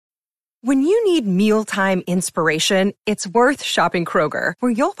When you need mealtime inspiration, it's worth shopping Kroger,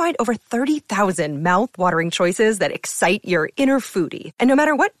 where you'll find over 30,000 mouth-watering choices that excite your inner foodie. And no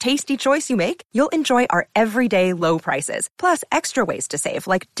matter what tasty choice you make, you'll enjoy our everyday low prices, plus extra ways to save,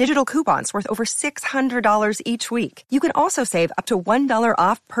 like digital coupons worth over $600 each week. You can also save up to $1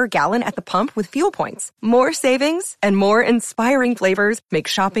 off per gallon at the pump with fuel points. More savings and more inspiring flavors make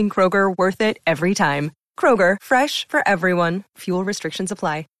shopping Kroger worth it every time. Kroger, fresh for everyone. Fuel restrictions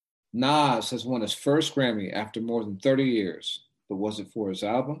apply. Nas has won his first Grammy after more than 30 years, but was it for his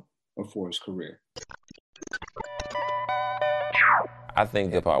album or for his career? I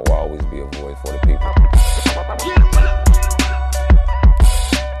think hip-hop will always be a voice for the people.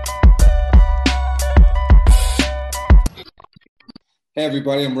 Hey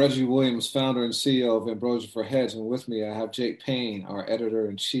everybody, I'm Reggie Williams, founder and CEO of Ambrosia for Heads, and with me I have Jake Payne, our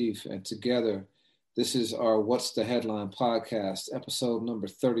editor-in-chief, and together this is our What's the Headline podcast, episode number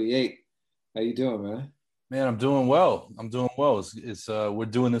 38. How you doing, man? Man, I'm doing well. It's we're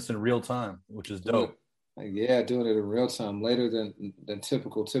doing this in real time, which is dope. Yeah, doing it in real time, later than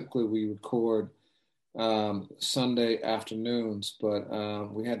typical. Typically, we record Sunday afternoons,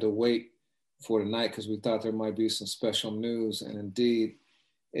 but we had to wait for tonight because we thought there might be some special news, and indeed,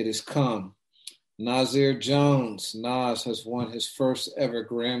 it has come. Nasir Jones, Nas, has won his first ever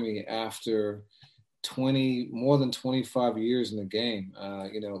Grammy after more than 25 years in the game.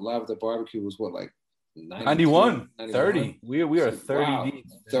 Live at the Barbecue was what, like 91. 30. We are 30 wow. deep.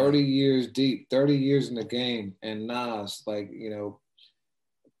 30 years deep, 30 years in the game. And Nas,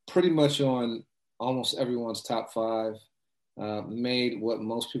 pretty much on almost everyone's top five, made what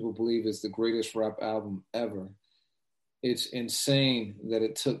most people believe is the greatest rap album ever. It's insane that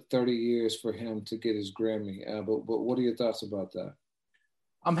it took 30 years for him to get his Grammy. But what are your thoughts about that?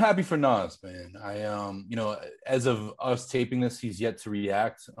 I'm happy for Nas, man. As of us taping this, he's yet to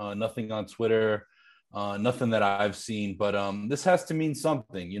react. Nothing on Twitter, nothing that I've seen. But this has to mean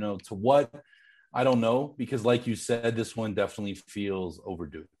something, to what? I don't know, because like you said, this one definitely feels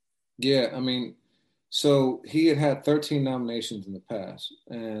overdue. Yeah, so he had 13 nominations in the past.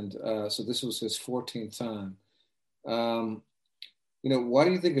 And so this was his 14th time. Why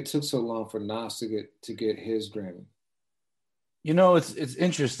do you think it took so long for Nas to get his Grammy? It's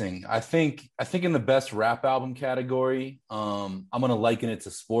interesting. I think in the best rap album category, I'm going to liken it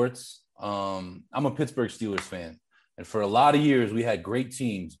to sports. I'm a Pittsburgh Steelers fan. And for a lot of years, we had great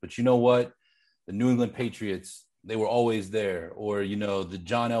teams. But you know what? The New England Patriots, they were always there. Or, the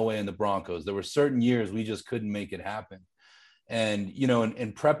John Elway and the Broncos. There were certain years we just couldn't make it happen. And,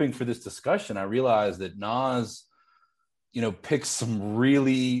 in prepping for this discussion, I realized that Nas, picked some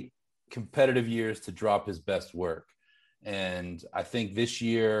really competitive years to drop his best work. And I think this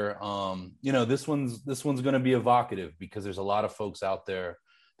year, this one's going to be evocative because there's a lot of folks out there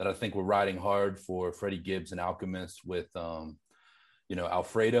that I think were riding hard for Freddie Gibbs and Alchemist with,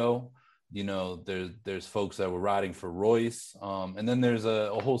 Alfredo. There's folks that were riding for Royce. And then there's a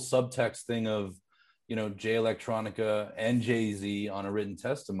whole subtext thing of, Jay Electronica and Jay-Z on a written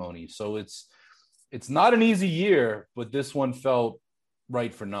testimony. So it's not an easy year, but this one felt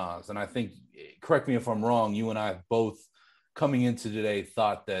right for Nas. And I think, correct me if I'm wrong, you and I both coming into today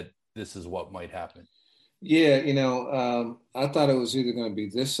thought that this is what might happen. Yeah, I thought it was either going to be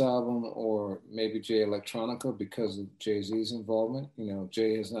this album or maybe Jay Electronica because of Jay-Z's involvement.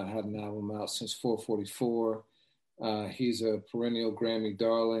 Jay has not had an album out since 444. He's a perennial Grammy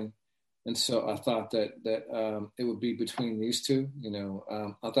darling. And so I thought that it would be between these two.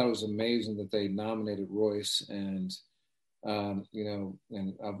 I thought it was amazing that they nominated Royce and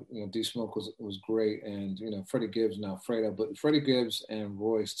D Smoke was great, and Freddie Gibbs and Alfredo, but Freddie Gibbs and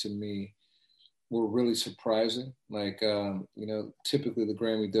Royce to me were really surprising. Typically the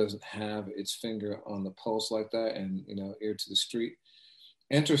Grammy doesn't have its finger on the pulse like that, and ear to the street.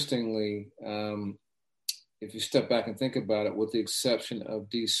 Interestingly, if you step back and think about it, with the exception of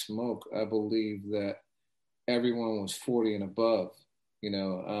D Smoke, I believe that everyone was 40 and above.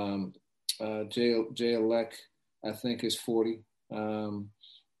 Jay Elect, I think, is 40. I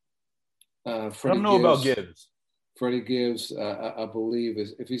don't know about Gibbs. Freddie Gibbs, I believe,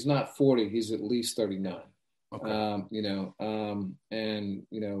 if he's not 40, he's at least 39. Okay.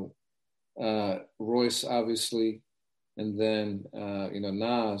 Royce, obviously, and then,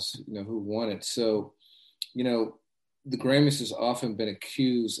 Nas, who won it. So, the Grammys has often been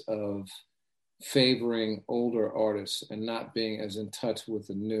accused of favoring older artists and not being as in touch with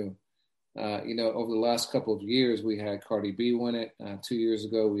the new. Over the last couple of years, we had Cardi B win it. 2 years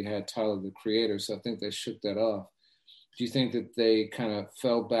ago, we had Tyler, the Creator. So I think they shook that off. Do you think that they kind of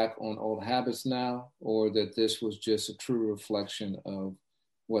fell back on old habits now, or that this was just a true reflection of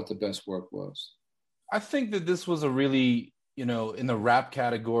what the best work was? I think that this was a really, in the rap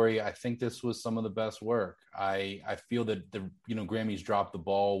category, I think this was some of the best work. I feel that the, Grammys dropped the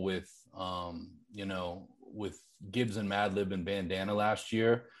ball with, with Gibbs and Madlib and Bandana last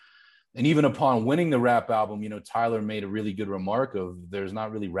year. And even upon winning the rap album, Tyler made a really good remark of there's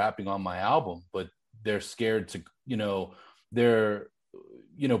not really rapping on my album, but they're scared to, they're,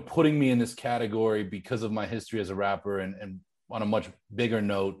 putting me in this category because of my history as a rapper. And on a much bigger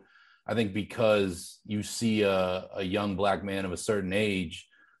note, I think because you see a young Black man of a certain age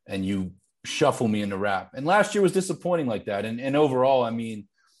and you shuffle me into rap. And last year was disappointing like that. And overall, I mean,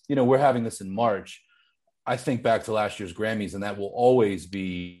 we're having this in March. I think back to last year's Grammys, and that will always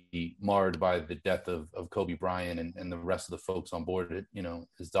be marred by the death of Kobe Bryant and the rest of the folks on board,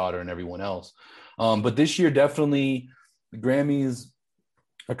 his daughter and everyone else. But this year, definitely the Grammys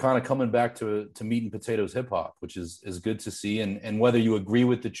are kind of coming back to meat and potatoes hip hop, which is good to see. And whether you agree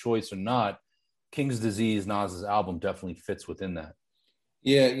with the choice or not, King's Disease, Nas's album, definitely fits within that.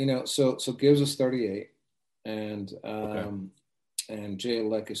 Yeah, so Gibbs is 38, and Okay. and Jay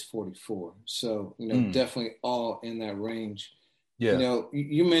Elec is 44. So definitely all in that range. Yeah.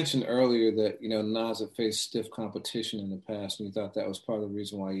 You mentioned earlier that Nas had faced stiff competition in the past, and you thought that was part of the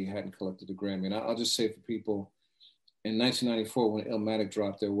reason why he hadn't collected the Grammy. And I'll just say for people, in 1994, when Illmatic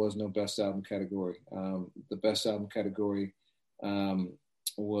dropped, there was no best album category. The best album category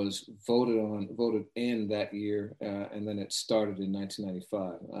was voted in that year, and then it started in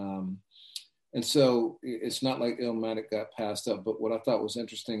 1995. And so it's not like Illmatic got passed up. But what I thought was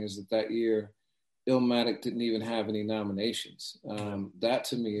interesting is that year, Illmatic didn't even have any nominations. That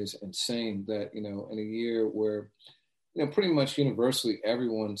to me is insane. That in a year where pretty much universally,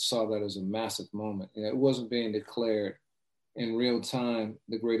 everyone saw that as a massive moment. It wasn't being declared in real time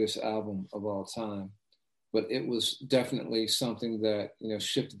the greatest album of all time, but it was definitely something that,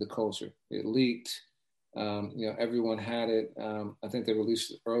 shifted the culture. It leaked. Everyone had it. I think they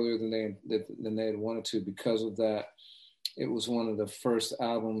released it earlier than they had wanted to because of that. It was one of the first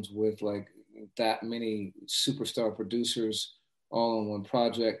albums with like that many superstar producers all on one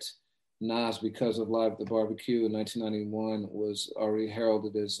project. Nas, because of Live at the Barbecue in 1991, was already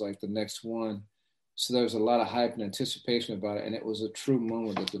heralded as like the next one. So there was a lot of hype and anticipation about it, and it was a true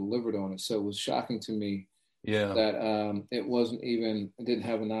moment that delivered on it. So it was shocking to me that it didn't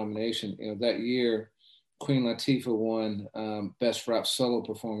have a nomination. That year, Queen Latifah won Best Rap Solo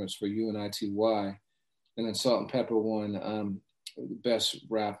Performance for UNITY, and then Salt and Pepper won Best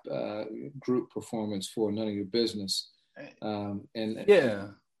Rap Group Performance for None of Your Business.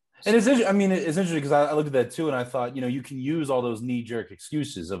 And it's interesting because I looked at that too, and I thought, you can use all those knee-jerk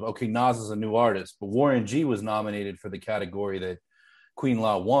excuses of, okay, Nas is a new artist, but Warren G was nominated for the category that Queen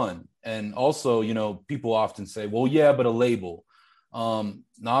La won. And also, people often say, well, yeah, but a label.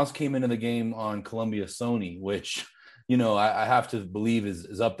 Nas came into the game on Columbia Sony, which, I have to believe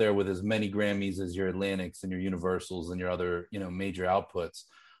is up there with as many Grammys as your Atlantics and your Universals and your other, major outputs.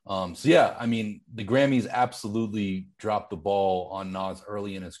 The Grammys absolutely dropped the ball on Nas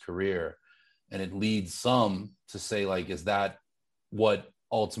early in his career, and it leads some to say, like, is that what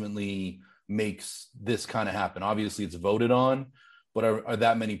ultimately makes this kind of happen? Obviously it's voted on, but are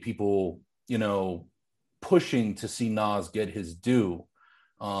that many people, pushing to see Nas get his due?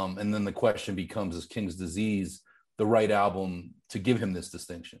 And then the question becomes, is King's Disease the right album to give him this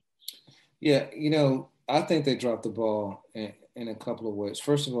distinction? Yeah, I think they dropped the ball in a couple of ways.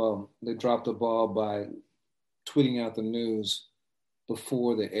 First of all, they dropped the ball by tweeting out the news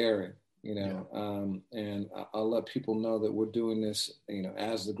before the airing, and I'll let people know that we're doing this,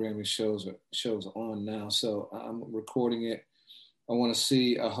 as the Grammy shows on now. So I'm recording it. I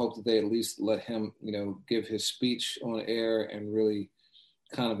hope that they at least let him, give his speech on air and really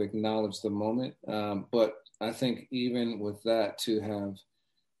kind of acknowledge the moment. But I think even with that, to have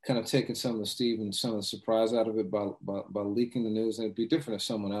kind of taken some of the Steve and some of the surprise out of it by leaking the news, and it'd be different if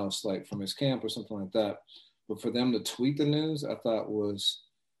someone else, like from his camp or something like that. But for them to tweet the news, I thought was,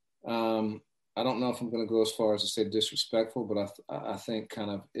 I don't know if I'm going to go as far as to say disrespectful, but I think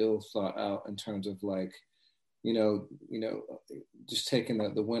kind of ill thought out in terms of like, just taking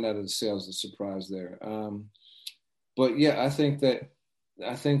the wind out of the sails, the surprise there. But yeah, I think that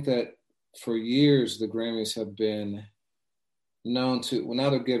for years the Grammys have been known to, well, now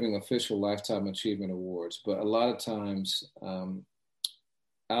they're giving official Lifetime Achievement Awards, but a lot of times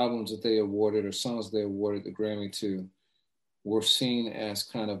albums that they awarded or songs they awarded the Grammy to were seen as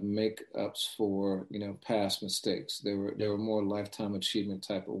kind of make-ups for, past mistakes. They were more Lifetime Achievement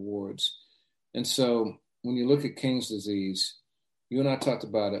type awards. And so when you look at King's Disease, you and I talked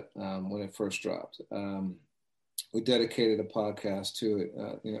about it when it first dropped. we dedicated a podcast to it,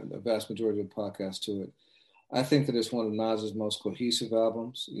 the vast majority of the podcast to it. I think that it's one of Nas's most cohesive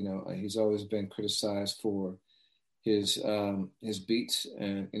albums. He's always been criticized for his beats,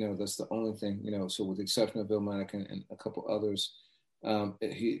 and that's the only thing. So with the exception of Illmatic and a couple others, I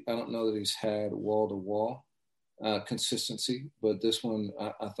don't know that he's had wall to wall consistency, but this one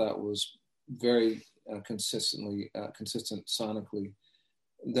I thought was very consistent sonically.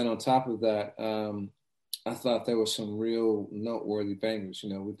 Then on top of that, I thought there were some real noteworthy bangers.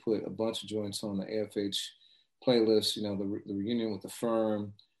 We put a bunch of joints on the AFH playlist. The reunion with The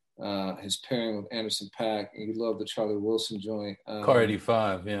Firm, his pairing with Anderson .Paak, and you love the Charlie Wilson joint. Car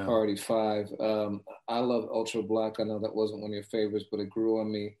 85, yeah. Car 85. I love Ultra Black. I know that wasn't one of your favorites, but it grew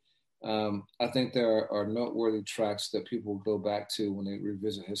on me. I think there are noteworthy tracks that people will go back to when they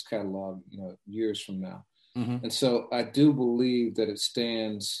revisit his catalog, years from now. Mm-hmm. And so I do believe that it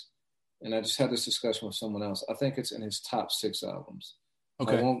stands, and I just had this discussion with someone else. I think it's in his top 6 albums.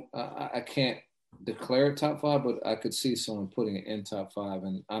 Okay. I can't declare it top 5, but I could see someone putting it in top 5,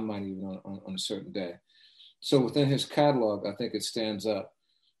 and I might even on a certain day. So within his catalog, I think it stands up.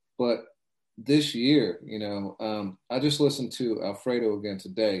 But this year, I just listened to Alfredo again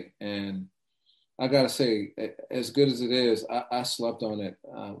today, and I gotta say, as good as it is, I slept on it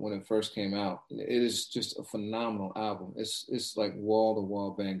when it first came out. It is just a phenomenal album. It's like wall to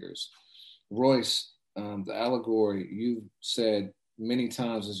wall bangers. Royce, The Allegory, you said many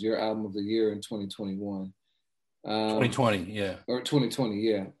times is your album of the year in 2021. 2020, yeah. Or 2020,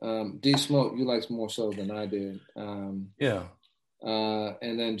 yeah. D Smoke, you liked more so than I did. Yeah.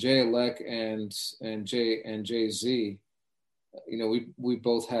 And then Jay-Elect and Jay-Z, we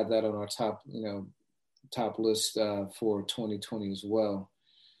both had that on our top list for 2020 as well.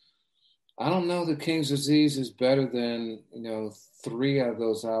 I don't know that King's Disease is better than 3 of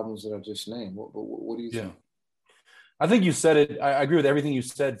those albums that I just named. What do you think? I think you said it. I agree with everything you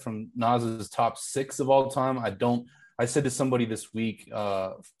said from Nas's top 6 of all time. I said to somebody this week,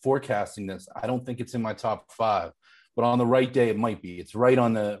 forecasting this, I don't think it's in my top 5, but on the right day, it might be. It's right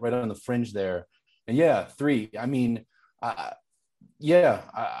on the fringe there. And yeah, 3. I mean, I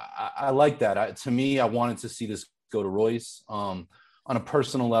like that. To me, I wanted to see this go to Royce. On a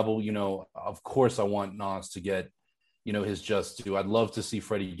personal level, of course, I want Nas to get, his just due. I'd love to see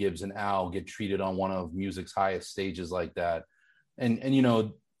Freddie Gibbs and Al get treated on one of music's highest stages like that. And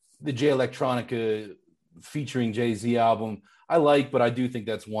the Jay Electronica featuring Jay-Z album, I like, but I do think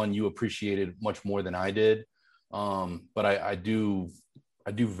that's one you appreciated much more than I did. But I do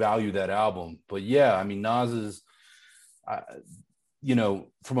value that album. But yeah, I mean, Nas's,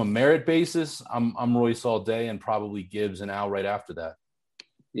 from a merit basis, I'm Royce all day, and probably Gibbs and Al right after that.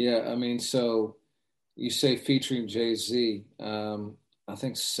 Yeah, I mean, so you say featuring Jay-Z. I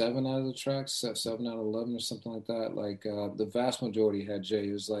think 7 out of the tracks, 7 out of 11 or something like that. Like the vast majority had Jay.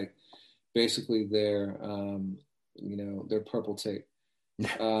 It was like basically their purple tape.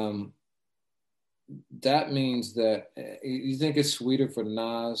 That means that you think it's sweeter for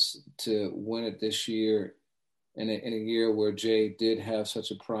Nas to win it this year in a year where Jay did have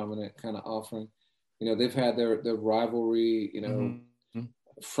such a prominent kind of offering. They've had their rivalry,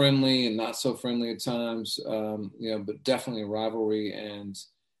 friendly and not so friendly at times, but definitely a rivalry. And,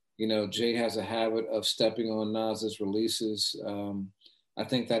 Jay has a habit of stepping on Nas's releases. I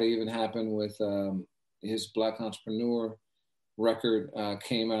think that even happened with his Black Entrepreneur record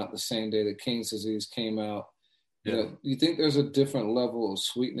came out the same day that King's Disease came out. Yeah. You think there's a different level of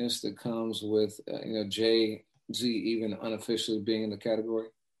sweetness that comes with, Jay-Z even unofficially being in the category?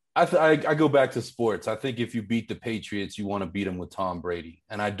 I go back to sports. I think if you beat the Patriots, you want to beat them with Tom Brady.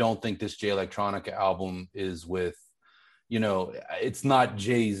 And I don't think this Jay Electronica album is with, it's not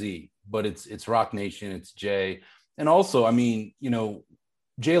Jay-Z, but it's Roc Nation, it's Jay. And also, I mean,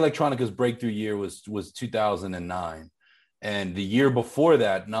 Jay Electronica's breakthrough year was 2009. And the year before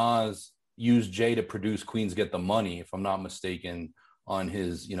that, Nas used Jay to produce Queens Get the Money, if I'm not mistaken, on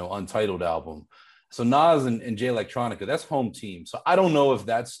his, Untitled album. So Nas and Jay Electronica, that's home team. So I don't know if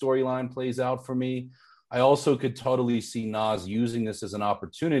that storyline plays out for me. I also could totally see Nas using this as an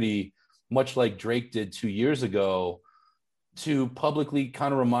opportunity, much like Drake did 2 years ago, to publicly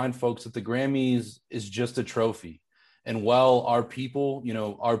kind of remind folks that the Grammys is just a trophy. And while our people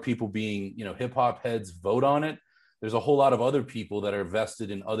being, hip hop heads vote on it, there's a whole lot of other people that are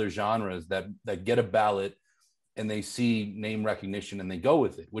vested in other genres that get a ballot and they see name recognition and they go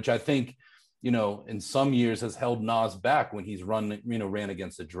with it, which I think, in some years has held Nas back when he's ran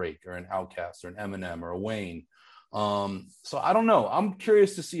against a Drake or an Outkast or an Eminem or a Wayne. So I don't know. I'm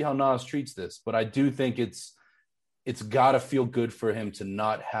curious to see how Nas treats this, but I do think it's it's got to feel good for him to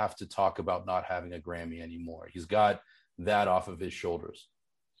not have to talk about not having a Grammy anymore. He's got that off of his shoulders.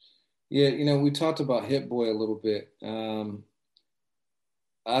 Yeah, we talked about Hit Boy a little bit.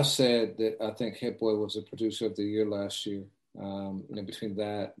 I said that I think Hit Boy was the producer of the year last year. Between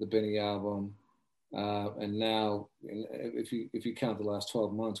that, the Benny album, and now, if you count the last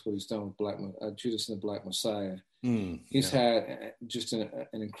 12 months, what he's done with Judas and the Black Messiah, he's had just an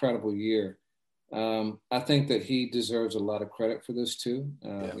incredible year. I think that he deserves a lot of credit for this too.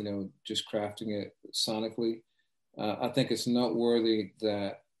 Just crafting it sonically. I think it's noteworthy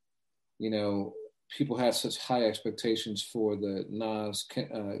that people had such high expectations for the Nas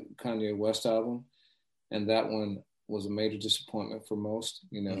Kanye West album, and that one was a major disappointment for most.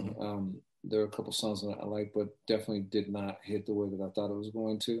 There were a couple songs that I liked, but definitely did not hit the way that I thought it was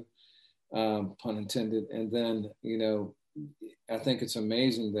going to, pun intended. And then, I think it's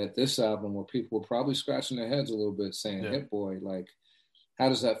amazing that this album, where people were probably scratching their heads a little bit saying, Hit Boy, like, how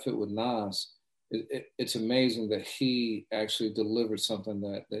does that fit with Nas? It's amazing that he actually delivered something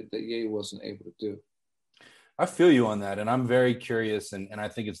that Ye wasn't able to do. I feel you on that. And I'm very curious. And I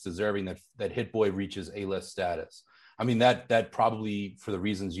think it's deserving that Hit Boy reaches A-list status. I mean, that probably, for the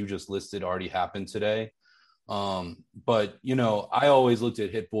reasons you just listed, already happened today. But, I always looked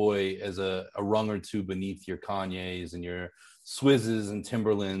at Hit Boy as a rung or two beneath your Kanye's and your Swizzes and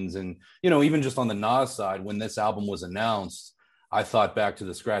Timberlands. And, even just on the Nas side, when this album was announced, I thought back to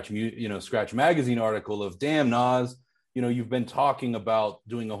the Scratch Magazine article of, damn, Nas, you've been talking about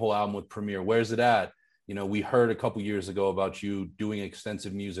doing a whole album with Premier. Where's it at? We heard a couple years ago about you doing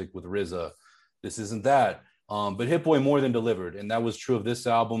extensive music with RZA. This isn't that. But Hit Boy more than delivered. And that was true of this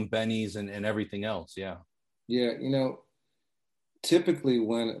album, Benny's, and everything else. Yeah. Yeah. Typically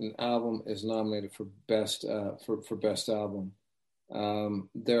when an album is nominated for best album,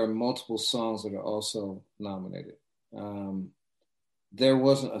 there are multiple songs that are also nominated. There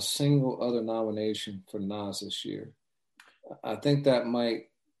wasn't a single other nomination for Nas this year. I think that might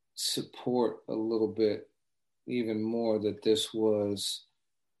support a little bit even more that this was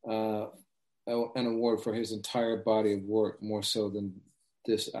an award for his entire body of work, more so than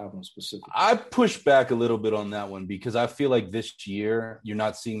this album specifically. I push back a little bit on that one because I feel like this year you're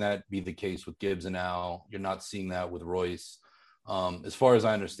not seeing that be the case with Gibbs and Al. You're not seeing that with Royce. As far as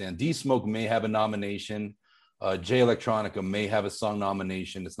I understand, D-Smoke may have a nomination. Jay Electronica may have a song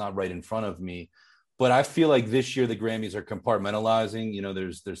nomination. It's not right in front of me. But I feel like this year the Grammys are compartmentalizing.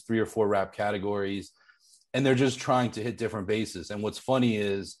 There's 3 or 4 rap categories, and they're just trying to hit different bases. And what's funny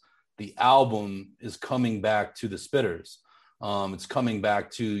is the album is coming back to the spitters. It's coming back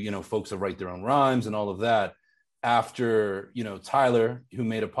to, folks that write their own rhymes and all of that after, Tyler, who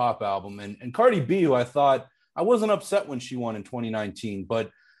made a pop album, and Cardi B, who I wasn't upset when she won in 2019, but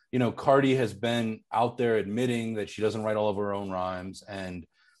Cardi has been out there admitting that she doesn't write all of her own rhymes. And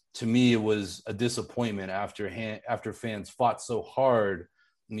to me, it was a disappointment after fans fought so hard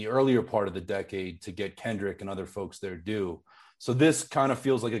in the earlier part of the decade to get Kendrick and other folks their due. So this kind of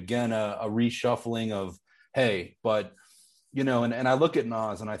feels like, again, a reshuffling of, hey, but, and I look at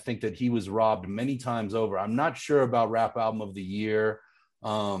Nas and I think that he was robbed many times over. I'm not sure about Rap Album of the Year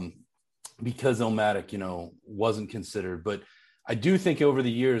because Illmatic, wasn't considered, but I do think over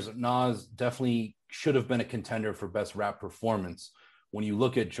the years, Nas definitely should have been a contender for best rap performance. When you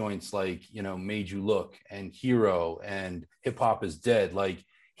look at joints like, Made You Look and Hero and Hip Hop Is Dead, like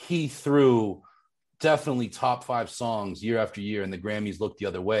he threw definitely top 5 songs year after year, and the Grammys looked the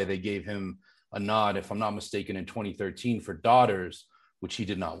other way. They gave him a nod, if I'm not mistaken, in 2013 for Daughters, which he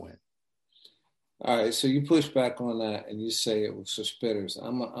did not win. All right, so you push back on that and you say it was for spitters.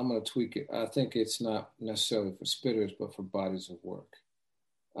 I'm going to tweak it. I think it's not necessarily for spitters, but for bodies of work.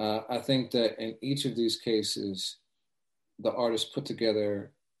 I think that in each of these cases, the artists put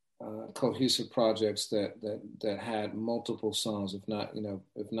together cohesive projects that had multiple songs, if not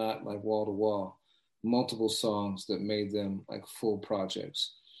like wall to wall, multiple songs that made them like full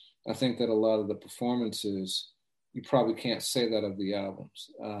projects. I think that a lot of the performances, you probably can't say that of the albums.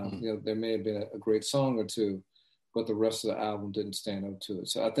 There may have been a great song or two, but the rest of the album didn't stand up to it.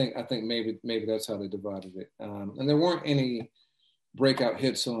 So I think maybe that's how they divided it. And there weren't any breakout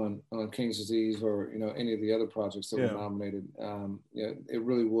hits on King's Disease or any of the other projects that were nominated. It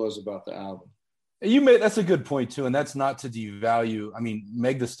really was about the album. That's a good point too, and that's not to devalue. I mean,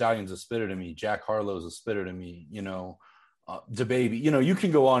 Meg Thee Stallion's a spitter to me. Jack Harlow's a spitter to me. DaBaby. You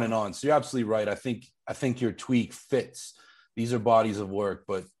can go on and on. So you're absolutely right. I think your tweak fits. These are bodies of work,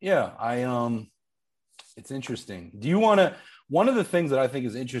 but yeah, it's interesting. Do you want to? One of the things that I think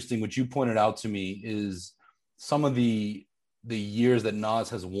is interesting, which you pointed out to me, is some of the years that Nas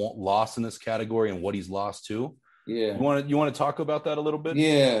has lost in this category and what he's lost to. Yeah. You want to talk about that a little bit?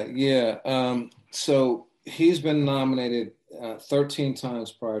 Yeah. So he's been nominated 13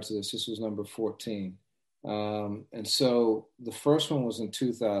 times prior to this. This was number 14. And so the first one was in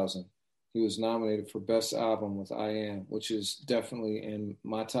 2000. He was nominated for Best Album with I Am, which is definitely in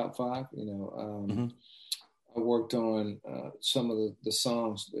my top five. I worked on some of the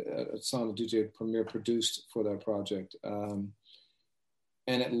songs, a song that DJ Premier produced for that project. And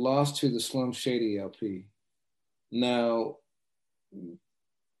it lost to the Slim Shady LP. Now,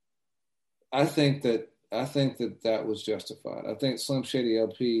 I think that was justified. I think Slim Shady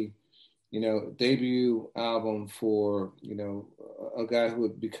LP, debut album for, a guy who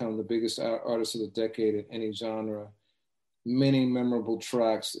would become the biggest artist of the decade in any genre, many memorable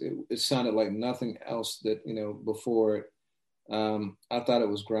tracks. It sounded like nothing else that, before it. I thought it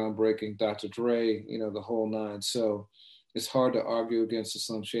was groundbreaking. Dr. Dre, the whole nine. So it's hard to argue against the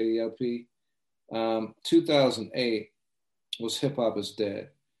Slim Shady LP. 2008 was Hip Hop Is Dead.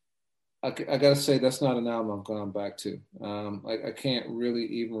 I gotta say that's not an album I've gone back to. I can't really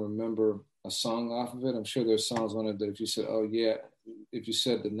even remember a song off of it. I'm sure there's songs on it that if you said, oh yeah, if you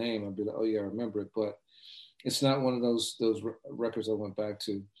said the name, I'd be like, oh yeah, I remember it. But it's not one of those records I went back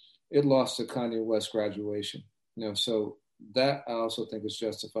to. It lost to Kanye West Graduation. So that I also think is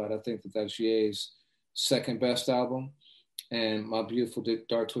justified. I think that's Ye's second best album. And My Beautiful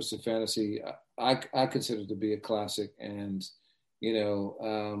Dark Twisted Fantasy, I consider to be a classic. And,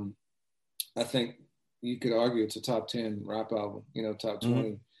 I think you could argue it's a top 10 rap album, top 20.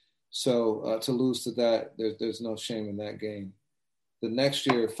 Mm-hmm. So to lose to that, there's no shame in that game. The next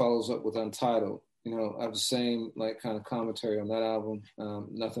year follows up with Untitled. I have the same kind of commentary on that album.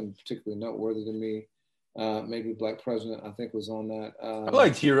 Nothing particularly noteworthy to me. Maybe Black President, I think, was on that. I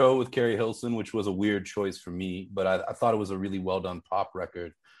liked Hero with Carrie Hilson, which was a weird choice for me, but I thought it was a really well done pop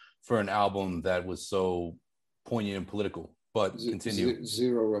record for an album that was so poignant and political. But continue.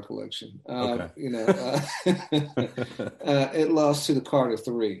 Zero recollection. Okay. It lost to the Carter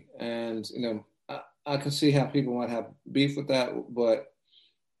Three, and I can see how people might have beef with that, but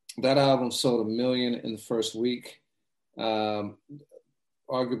that album sold 1 million in the first week. Arguably,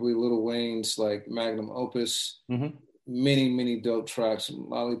 Lil Wayne's magnum opus. Mm-hmm. Many dope tracks.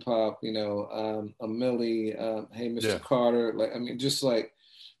 Lollipop, A Millie, Hey Mr. Carter.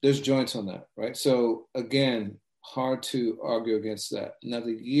 There's joints on that, right? So again, hard to argue against that. Now,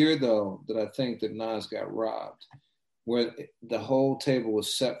 the year, though, that I think that Nas got robbed, where the whole table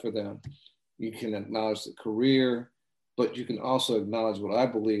was set for them, you can acknowledge the career, but you can also acknowledge what I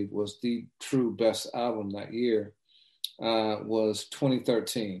believe was the true best album that year, was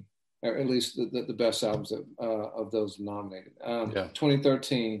 2013, or at least the best albums of those nominated.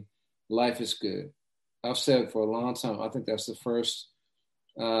 2013, Life is Good. I've said for a long time, I think that's the first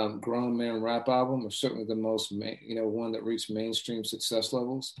grown man rap album, or certainly the most one that reached mainstream success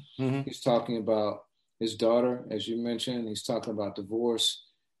levels. Mm-hmm. He's talking about his daughter, as you mentioned. He's talking about divorce.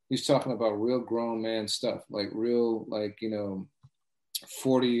 He's talking about real grown man stuff, real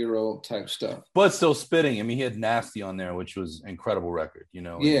 40-year-old type stuff, but still spitting. I mean, he had Nasty on there, which was an incredible record.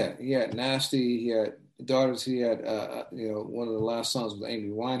 Yeah, Nasty. He had Daughters. He had one of the last songs with Amy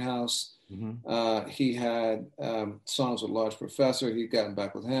Winehouse. Mm-hmm. He had songs with Large Professor. He'd gotten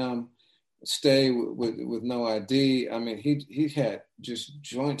back with him. Stay with No ID. I mean, he had just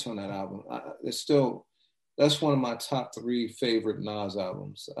joints on that album. That's one of my top 3 favorite Nas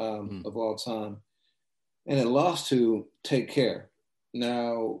albums of all time. And it lost to Take Care.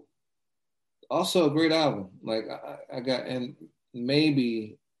 Now, also a great album. I got, and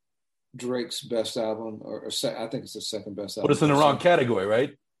maybe Drake's best album, or I think it's the second best album. But it's in the wrong category,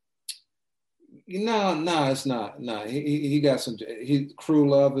 right? No, it's not. No, he got some. Crew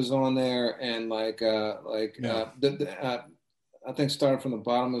Love is on there, and I think Starting from the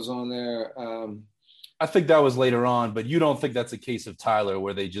Bottom is on there. I think that was later on, but you don't think that's a case of Tyler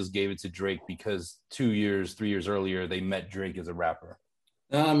where they just gave it to Drake because 3 years earlier they met Drake as a rapper?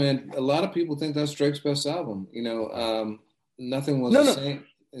 Nah, man. A lot of people think that's Drake's best album. Nothing was the same.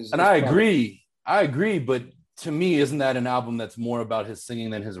 I agree, but to me, isn't that an album that's more about his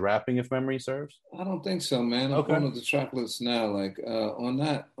singing than his rapping, if memory serves? I don't think so, man. I'm pulling up the track list now. On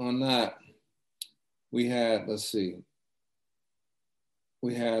that, we had, let's see.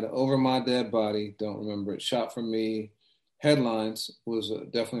 We had Over My Dead Body, don't remember it. Shot for Me. Headlines was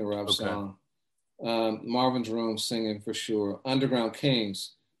definitely a rap song. Marvin's Room, Singing for sure. Underground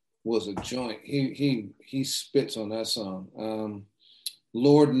Kings was a joint. He spits on that song.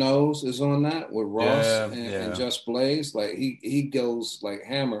 Lord Knows is on that with Ross and Just Blaze. He goes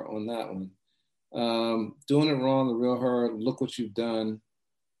hammer on that one. Doing It Wrong, The Real Her, Look What You've Done.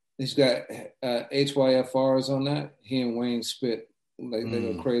 He's got HYFRs on that. He and Wayne spit. They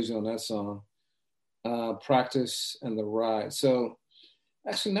go crazy on that song. Practice and The Ride. So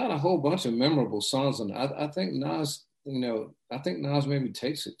actually not a whole bunch of memorable songs on it. I think Nas, I think Nas maybe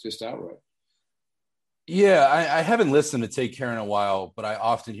takes it just outright. Yeah, I haven't listened to Take Care in a while, but I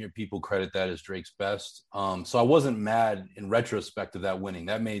often hear people credit that as Drake's best. So I wasn't mad in retrospect of that winning.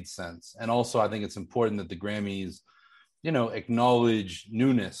 That made sense. And also I think it's important that the Grammys, acknowledge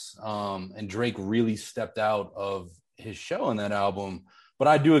newness. And Drake really stepped out of his show on that album. But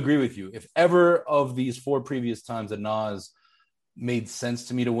I do agree with you. If ever of these 4 previous times that Nas made sense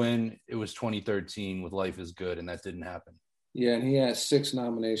to me to win, it was 2013 with Life is Good, and that didn't happen. Yeah, and he had 6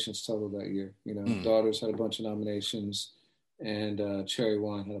 nominations total that year. Daughters had a bunch of nominations, and Cherry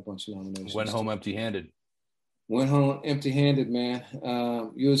Wine had a bunch of nominations. Went home empty-handed. Went home empty-handed, man.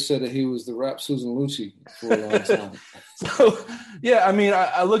 You had said that he was the rap Susan Lucci for a long time. So, yeah, I mean,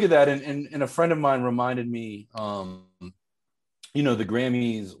 I look at that, and a friend of mine reminded me, the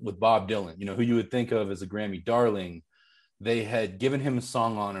Grammys with Bob Dylan, who you would think of as a Grammy darling. They had given him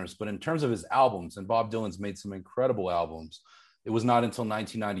song honors, but in terms of his albums, and Bob Dylan's made some incredible albums, it was not until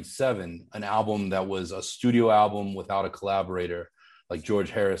 1997, an album that was a studio album without a collaborator like George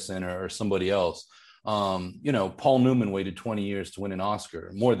Harrison or somebody else. Paul Newman waited 20 years to win an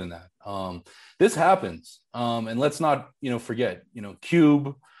Oscar, more than that. This happens. And let's not, forget,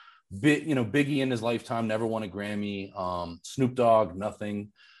 Cube, Biggie in his lifetime never won a Grammy. Snoop Dogg,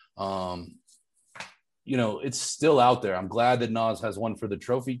 nothing. It's still out there. I'm glad that Nas has one for the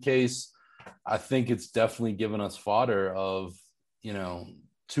trophy case. I think it's definitely given us fodder of,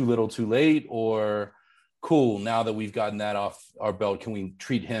 too little, too late, or cool. Now that we've gotten that off our belt, can we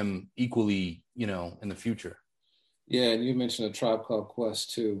treat him equally, in the future? Yeah. And you mentioned a Tribe Called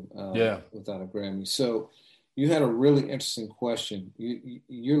Quest too. Without a Grammy. So you had a really interesting question.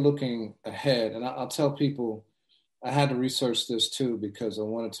 You're looking ahead, and I'll tell people, I had to research this too because I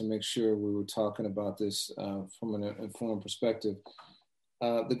wanted to make sure we were talking about this from an informed perspective.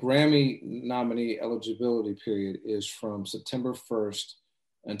 The Grammy nominee eligibility period is from September 1st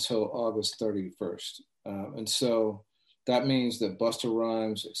until August 31st. And so that means that Busta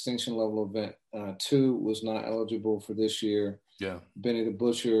Rhymes' Extinction Level Event 2 was not eligible for this year. Yeah. Benny the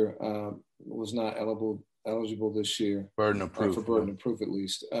Butcher was not eligible this year. Burden of Proof. For Burden of Proof, at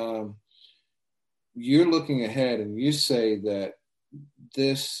least. You're looking ahead and you say that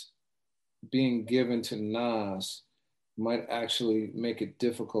this being given to Nas might actually make it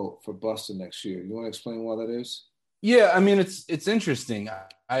difficult for Busta next year. You want to explain why that is? Yeah, I mean, it's interesting.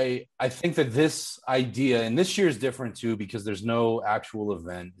 I think that this idea, and this year is different too, because there's no actual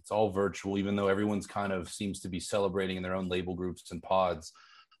event. It's all virtual, even though everyone's kind of seems to be celebrating in their own label groups and pods.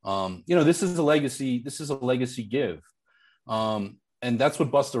 This is a legacy. This is a legacy give. And that's what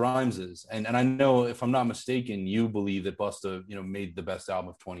Busta Rhymes is. And I know, if I'm not mistaken, you believe that Busta, made the best album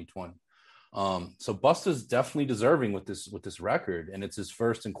of 2020. So Busta's definitely deserving with this record, and it's his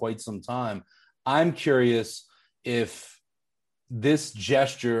first in quite some time. I'm curious if this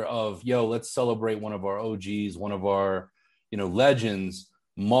gesture of, let's celebrate one of our OGs, one of our, legends,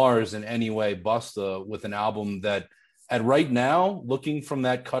 mars in any way Busta with an album that, at right now, looking from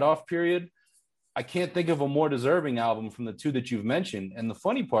that cutoff period, I can't think of a more deserving album from the 2 that you've mentioned. And the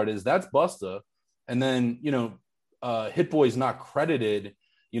funny part is that's Busta. And then, Hit Boy's not credited,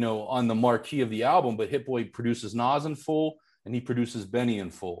 on the marquee of the album, but Hit Boy produces Nas in full and he produces Benny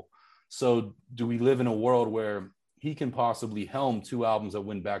in full. So do we live in a world where he can possibly helm 2 albums that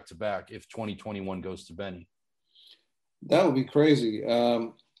win back to back if 2021 goes to Benny? That would be crazy.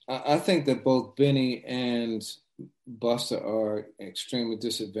 I think that both Benny and Busta are extremely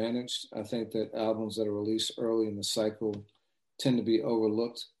disadvantaged. I think that albums that are released early in the cycle tend to be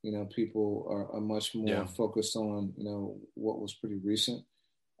overlooked. People are much more focused on, what was pretty recent.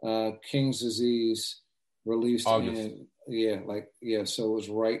 King's Disease released August. So it was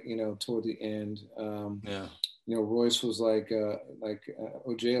right, toward the end. Royce was like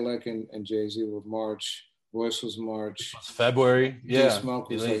OJ and Jay-Z were March. Royce was March. February. Yeah. Smoke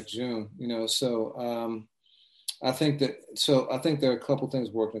was like June, so I think there are a couple things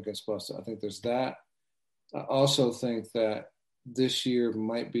working against Busta. I think there's that. I also think that this year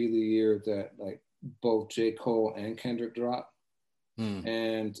might be the year that both J. Cole and Kendrick drop.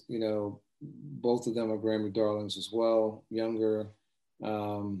 And, both of them are Grammy darlings as well, younger,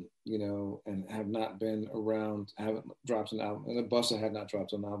 and have not been around, haven't dropped an album. And Busta had not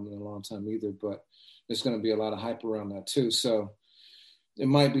dropped an album in a long time either, but there's going to be a lot of hype around that too. So it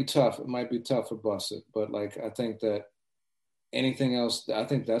might be tough. It might be tough for Busta, but I think that anything else, I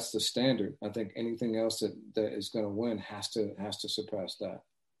think that's the standard. I think anything else that is going to win has to surpass that.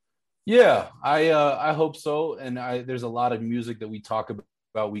 Yeah, I hope so. And there's a lot of music that we talk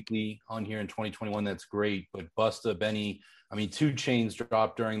about weekly on here in 2021 that's great. But Busta, Benny, I mean, 2 Chains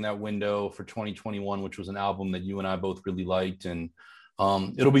dropped during that window for 2021, which was an album that you and I both really liked. And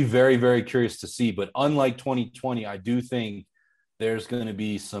it'll be very, very curious to see. But unlike 2020, I do think there's going to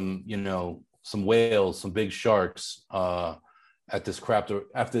be some, some whales, some big sharks at this craft of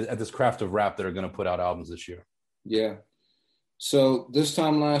rap that are going to put out albums this year. Yeah. So this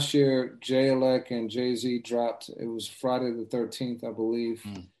time last year, Jay-Elec and Jay-Z dropped, it was Friday the 13th, I believe.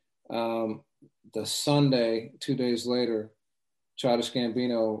 The Sunday, 2 days later, Childish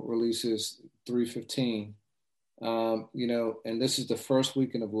Gambino releases 315. And this is the first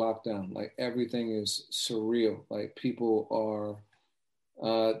weekend of lockdown. Like, everything is surreal. Like, people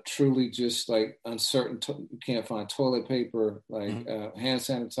are truly just like uncertain. You can't find toilet paper, like hand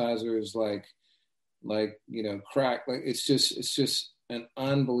sanitizers, like crack. Like, it's just an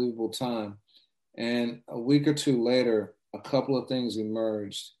unbelievable time. And a week or two later, a couple of things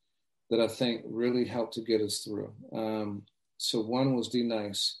emerged that I think really helped to get us through. So one was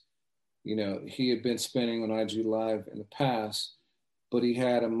D-Nice. He had been spinning on IG Live in the past, but he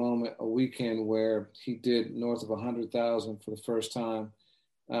had a weekend where he did north of 100,000 for the first time,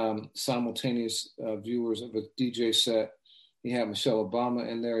 simultaneous viewers of a DJ set. He had Michelle Obama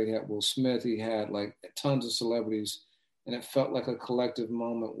in there. He had Will Smith. He had like tons of celebrities, and it felt like a collective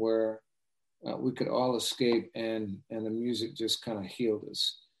moment where we could all escape, and the music just kind of healed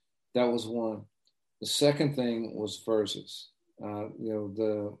us. That was one. The second thing was verses.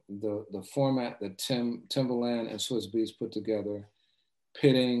 The format that Timbaland and Swizz Beatz put together,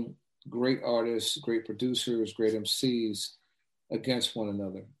 pitting great artists, great producers, great MCs against one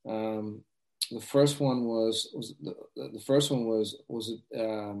another. The first one was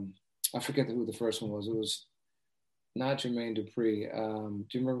I forget who the first one was. It was not Jermaine Dupri.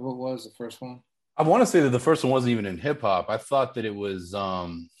 Do you remember who it was, the first one? I want to say that the first one wasn't even in hip hop. I thought that it was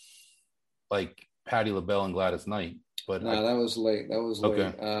like Patti LaBelle and Gladys Knight. But no, that was late.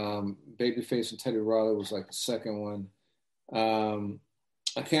 Okay. Babyface and Teddy Riley was like the second one.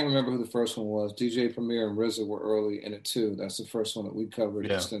 I can't remember who the first one was. DJ Premier and RZA were early in it too. That's the first one that we covered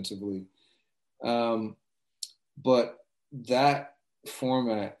extensively. But that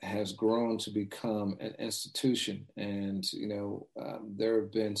format has grown to become an institution, and there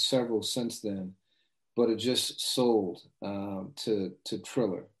have been several since then, but it just sold to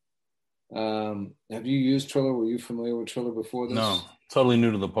Triller. Have you used Triller? Were you familiar with Triller before this? No, totally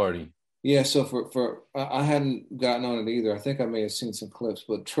new to the party. Yeah, so for I hadn't gotten on it either. I think I may have seen some clips,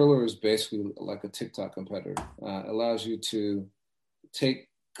 but Triller is basically like a TikTok competitor. It allows you to take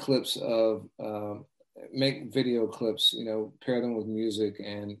clips of make video clips, pair them with music,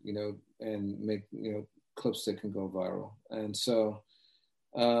 and make clips that can go viral. And so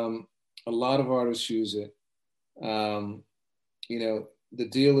a lot of artists use it. The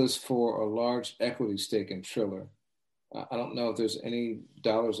deal is for a large equity stake in Triller. I don't know if there's any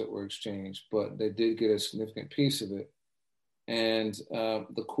dollars that were exchanged, but they did get a significant piece of it. And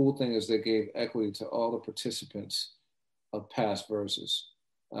the cool thing is they gave equity to all the participants of past verses.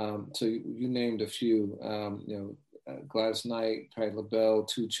 So you named a few, Gladys Knight, Patti LaBelle,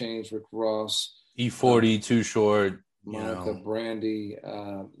 2 Chainz, Rick Ross, E40, Too Short, Monica Brandy,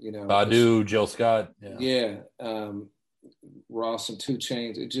 Badu, Jill Scott. Ross and 2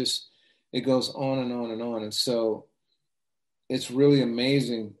 Chainz. It goes on and on and on. And so it's really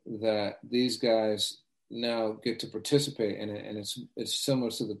amazing that these guys now get to participate in it. And it's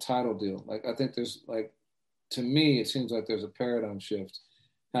similar to the Tidal deal. Like, I think there's to me, it seems like there's a paradigm shift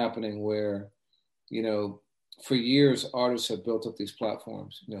happening where, for years, artists have built up these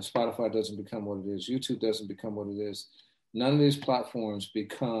platforms. Spotify doesn't become what it is. YouTube doesn't become what it is. None of these platforms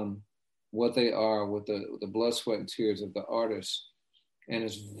become what they are with the blood, sweat, and tears of the artists. And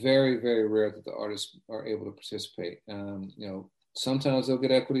it's very, very rare that the artists are able to participate. Sometimes they'll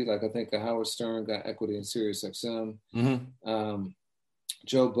get equity. Like, I think Howard Stern got equity in SiriusXM. Mm-hmm.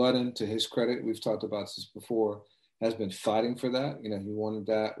 Joe Budden, to his credit, we've talked about this before, has been fighting for that. He wanted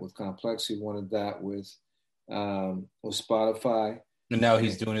that with Complex. He wanted that with Spotify. And now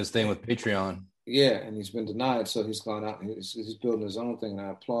he's doing his thing with Patreon. Yeah, and he's been denied, so he's gone out and he's building his own thing, and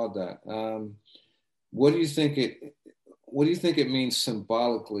I applaud that. What do you think it means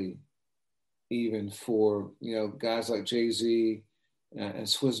symbolically, even for guys like Jay-Z and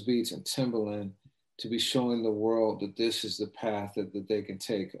Swizz Beatz and Timbaland to be showing the world that this is the path that they can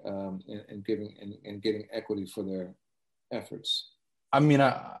take in getting equity for their efforts? I mean,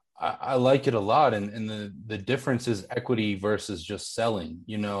 I like it a lot, and the difference is equity versus just selling.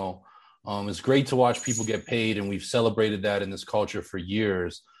 It's great to watch people get paid, and we've celebrated that in this culture for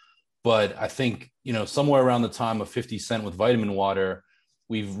years. But I think, somewhere around the time of 50 Cent with Vitamin Water,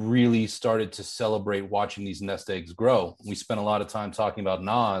 we've really started to celebrate watching these nest eggs grow. We spent a lot of time talking about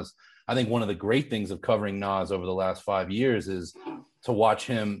Nas. I think one of the great things of covering Nas over the last 5 years is to watch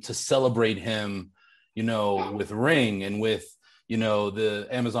him, to celebrate him, with Ring and with, the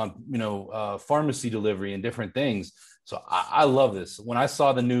Amazon, pharmacy delivery and different things. So I love this. When I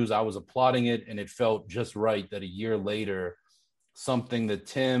saw the news, I was applauding it, and it felt just right that a year later, something that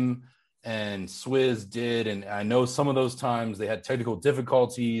Tim and Swizz did, and I know some of those times they had technical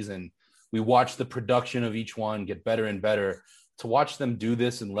difficulties, and we watched the production of each one get better and better. To watch them do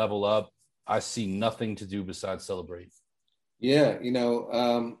this and level up, I see nothing to do besides celebrate. Yeah,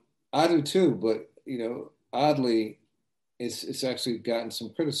 I do too, but oddly, it's actually gotten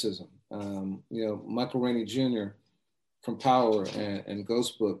some criticism. Michael Rainey Jr. from Power and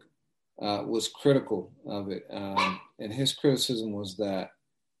Ghost Book was critical of it, and his criticism was that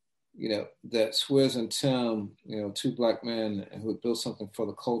that Swizz and Tim, two black men who had built something for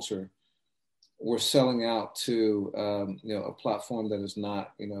the culture, were selling out to a platform that is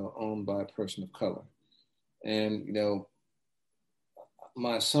not owned by a person of color, and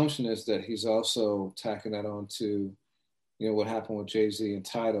my assumption is that he's also tacking that on to what happened with Jay-Z and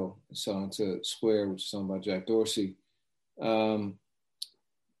Tidal selling to Square, which is owned by Jack Dorsey. And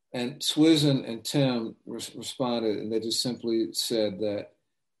Swizz and Tim responded, and they just simply said that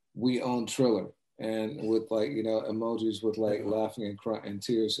we own Triller, and with emojis with laughing and crying and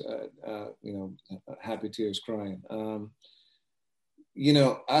tears, happy tears crying.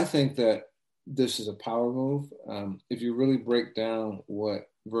 I think that this is a power move. If you really break down what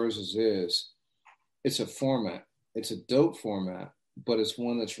Versus is, it's a format. It's a dope format, but it's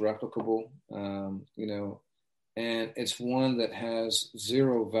one that's replicable, and it's one that has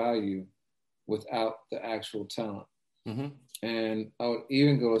zero value without the actual talent. Mm-hmm. And I would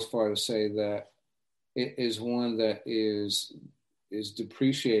even go as far to say that it is one that is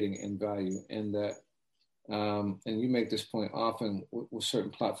depreciating in value, and that, and you make this point often with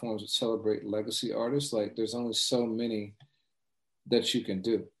certain platforms that celebrate legacy artists, like there's only so many that you can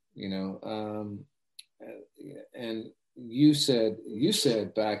do, and you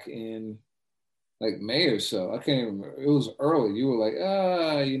said back in like May or so, I can't even remember, it was early, you were like,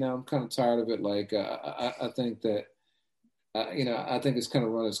 I'm kind of tired of it. Like, I think that, I think it's kind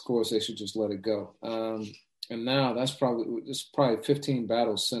of run its course. They should just let it go. And now it's probably 15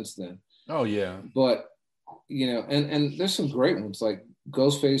 battles since then. Oh yeah. But, and there's some great ones, like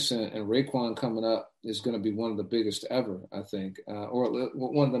Ghostface and Raekwon coming up is going to be one of the biggest ever, I think, or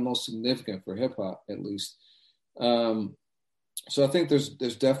one of the most significant for hip hop, at least. So I think there's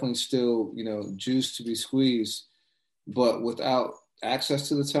definitely still, juice to be squeezed, but without access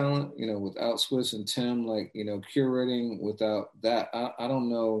to the talent, without Swizz and Tim, curating, without that, I don't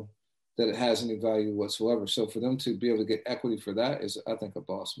know that it has any value whatsoever. So for them to be able to get equity for that is, I think, a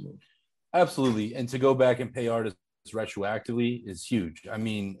boss move. Absolutely. And to go back and pay artists retroactively is huge. I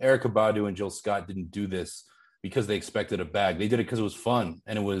mean, Erykah Badu and Jill Scott didn't do this because they expected a bag. They did it because it was fun,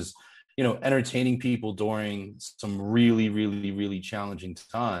 and it was, entertaining people during some really, really, really challenging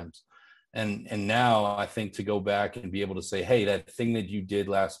times. And now I think to go back and be able to say, hey, that thing that you did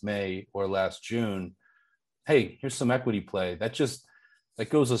last May or last June, hey, here's some equity play. That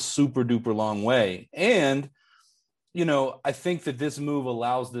goes a super duper long way. And, I think that this move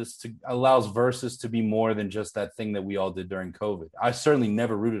allows Versus to be more than just that thing that we all did during COVID. I certainly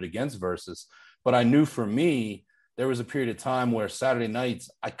never rooted against Versus, but I knew for me, there was a period of time where Saturday nights,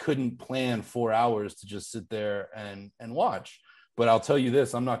 I couldn't plan 4 hours to just sit there and watch. But I'll tell you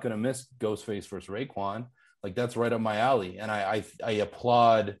this, I'm not going to miss Ghostface versus Raekwon. Like, that's right up my alley. And I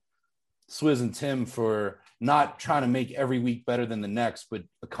applaud Swizz and Tim for not trying to make every week better than the next, but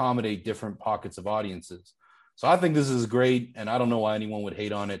accommodate different pockets of audiences. So I think this is great, and I don't know why anyone would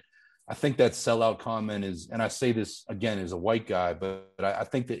hate on it. I think that sellout comment is, and I say this again as a white guy, but I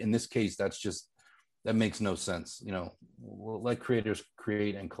think that in this case, that makes no sense. We'll let creators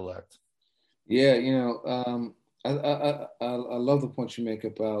create and collect. Yeah, I love the point you make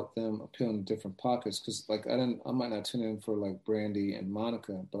about them appealing to different pockets, because I might not tune in for like Brandy and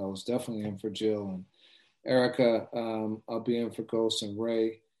Monica, but I was definitely in for Jill and Erykah. I'll be in for Ghost and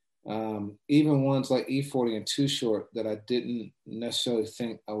Ray. Even ones like E40 and Too Short that I didn't necessarily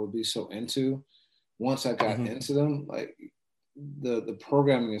think I would be so into. Once I got into them, like the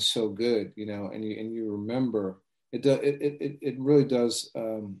programming is so good, and you remember it. It really does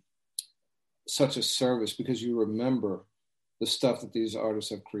such a service, because you remember the stuff that these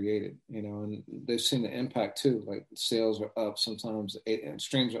artists have created, and they've seen the impact too. Like sales are up sometimes,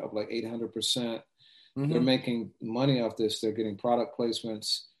 streams are up like 800%. They're making money off this. They're getting product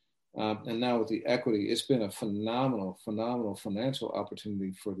placements. And now with the equity, it's been a phenomenal financial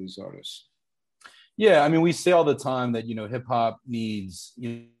opportunity for these artists. Yeah, I mean, we say all the time that, hip hop needs,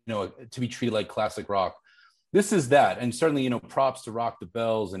 to be treated like classic rock. This is that. And certainly, props to Rock the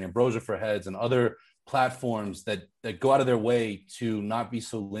Bells and Ambrosia for Heads and other platforms that go out of their way to not be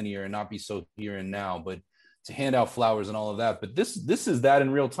so linear and not be so here and now, but to hand out flowers and all of that. But this is that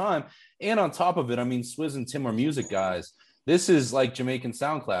in real time. And on top of it, I mean, Swizz and Tim are music guys. This is like Jamaican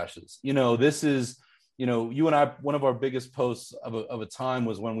sound clashes. This is, you and I, one of our biggest posts of a time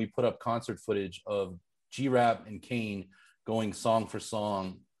was when we put up concert footage of G-Rap and Kane going song for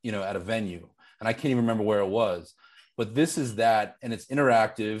song, at a venue. And I can't even remember where it was. But this is that, and it's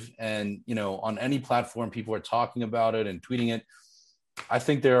interactive. And, on any platform, people are talking about it and tweeting it. I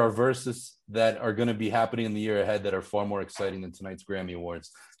think there are verses that are going to be happening in the year ahead that are far more exciting than tonight's Grammy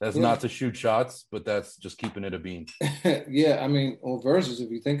Awards. That's not to shoot shots, but that's just keeping it a bean. Yeah, I mean, verses,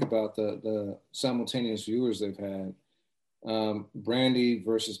 if you think about the simultaneous viewers they've had, Brandy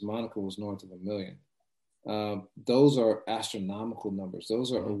versus Monica was north of 1 million. Those are astronomical numbers.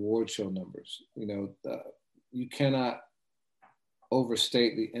 Those are award show numbers. You cannot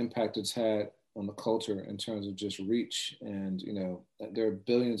overstate the impact it's had on the culture in terms of just reach. And, there are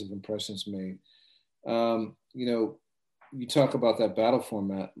billions of impressions made. You talk about that battle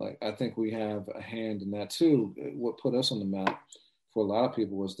format. Like, I think we have a hand in that too. What put us on the map for a lot of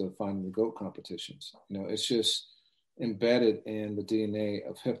people was the Finding the GOAT competitions. It's just embedded in the DNA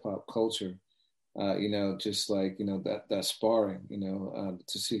of hip hop culture. Just like, that sparring,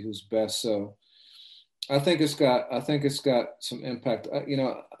 to see who's best. So I think it's got some impact.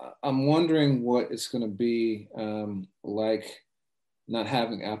 I'm wondering what it's going to be like not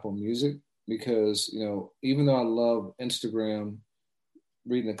having Apple Music, because, even though I love Instagram,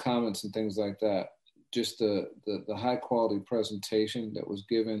 reading the comments and things like that, just the high quality presentation that was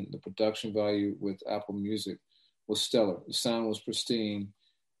given, the production value with Apple Music was stellar. The sound was pristine.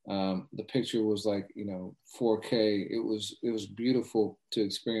 The picture was like, 4K. It was beautiful to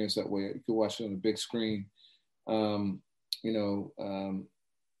experience that way. You could watch it on a big screen. I'm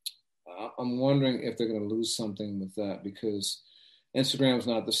wondering if they're going to lose something with that, because Instagram is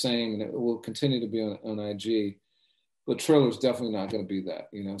not the same, and it will continue to be on IG. But Triller's definitely not going to be that.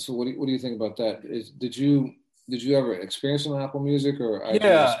 So what do you think about that? Did you ever experience it on Apple Music or IG?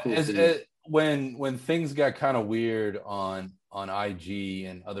 Yeah, when things got kind of weird on IG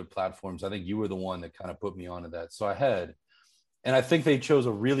and other platforms, I think you were the one that kind of put me onto that. So and I think they chose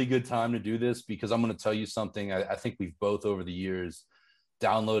a really good time to do this, because I'm going to tell you something. I think we've both over the years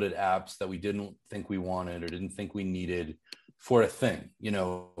downloaded apps that we didn't think we wanted or didn't think we needed for a thing,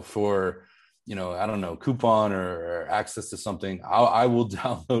 for, I don't know, coupon or access to something. I will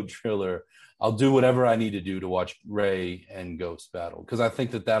download Triller. I'll do whatever I need to do to watch Ray and Ghost battle, because I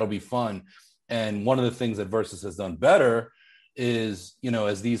think that'll be fun. And one of the things that Versus has done better is,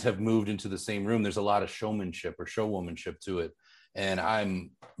 as these have moved into the same room, there's a lot of showmanship or showwomanship to it. And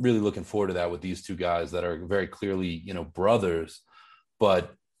I'm really looking forward to that with these two guys that are very clearly, brothers.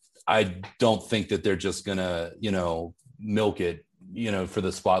 But I don't think that they're just gonna, milk it, for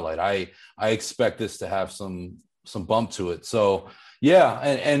the spotlight. I expect this to have some bump to it. So yeah,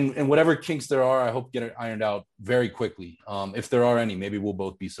 and whatever kinks there are, I hope get it ironed out very quickly. If there are any, maybe we'll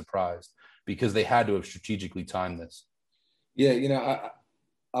both be surprised, because they had to have strategically timed this. Yeah,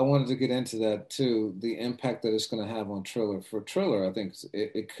 I wanted to get into that too, the impact that it's going to have on Triller. For Triller, I think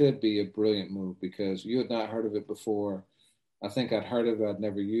it could be a brilliant move, because you had not heard of it before. I think I'd heard of it, I'd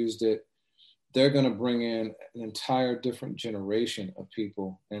never used it. They're going to bring in an entire different generation of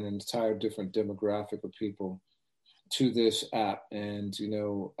people and an entire different demographic of people to this app. And,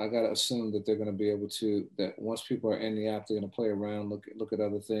 I got to assume that they're going to be able to, that once people are in the app, they're going to play around, look at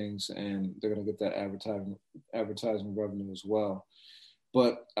other things, and they're going to get that advertising revenue as well.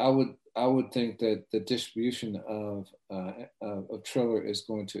 But I would think that the distribution of Triller is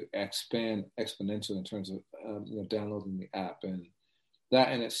going to expand exponentially in terms of downloading the app, and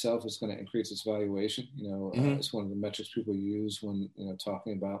that in itself is going to increase its valuation. It's one of the metrics people use when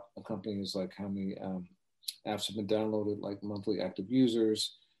talking about a company, is like how many apps have been downloaded, like monthly active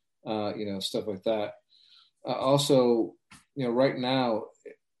users, stuff like that. Also, right now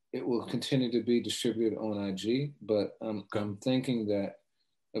it will continue to be distributed on IG, but I'm thinking that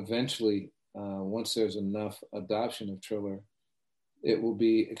eventually, once there's enough adoption of Triller, it will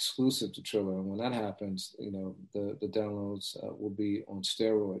be exclusive to Triller. And when that happens, the downloads will be on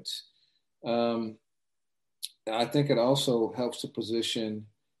steroids. I think it also helps to position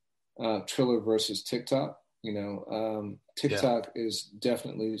Triller versus TikTok. TikTok is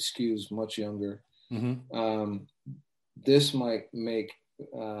definitely skews much younger. Mm-hmm. This might make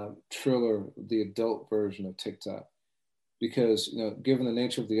Triller the adult version of TikTok, because given the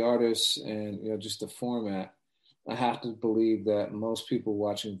nature of the artists and just the format, I have to believe that most people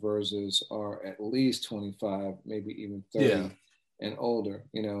watching Versus are at least 25, maybe even 30 Yeah. and older,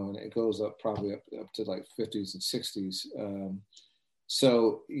 and it goes up probably up to like 50s and 60s.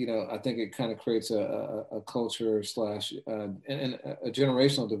 So, I think it kind of creates a culture slash and a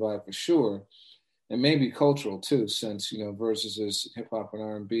generational divide for sure, and maybe cultural too, since, Versus is hip hop and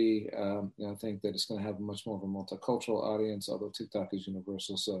R&B. I think that it's going to have much more of a multicultural audience, although TikTok is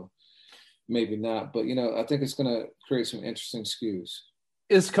universal. So maybe not, but I think it's going to create some interesting skews.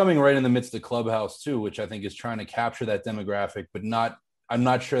 It's coming right in the midst of Clubhouse too, which I think is trying to capture that demographic, but I'm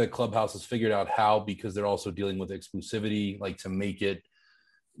not sure that Clubhouse has figured out how, because they're also dealing with exclusivity, like to make it,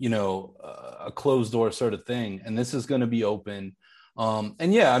 a closed door sort of thing. And this is going to be open.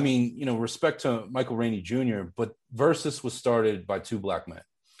 And yeah, I mean, respect to Michael Rainey Jr., but Versus was started by two Black men,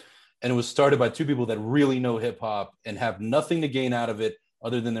 and it was started by two people that really know hip hop and have nothing to gain out of it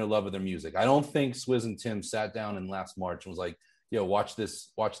other than their love of their music. I don't think Swizz and Tim sat down in last March and was like, yo, watch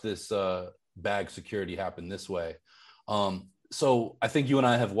this bag security happen this way. So I think you and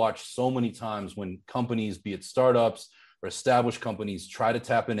I have watched so many times when companies, be it startups or established companies, try to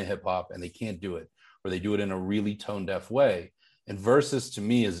tap into hip hop and they can't do it, or they do it in a really tone deaf way. And Versus to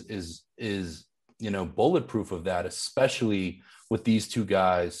me is bulletproof of that, especially with these two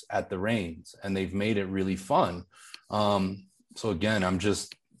guys at the reins, and they've made it really fun. So again, I'm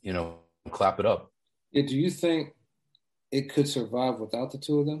just, clap it up. Yeah, do you think it could survive without the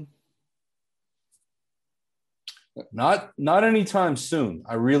two of them? Not anytime soon.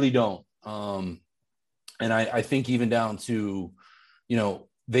 I really don't. And I think even down to,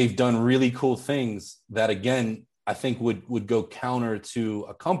 they've done really cool things that, again, I think would go counter to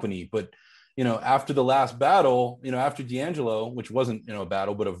a company. But, after the last battle, after D'Angelo, which wasn't, a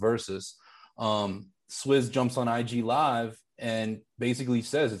battle, but a versus, Swizz jumps on IG Live and basically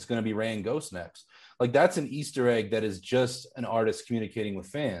says it's going to be Ray and Ghost next. Like, that's an Easter egg that is just an artist communicating with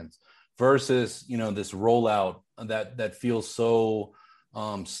fans versus, this rollout that feels so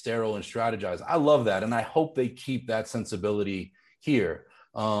sterile and strategized. I love that. And I hope they keep that sensibility here.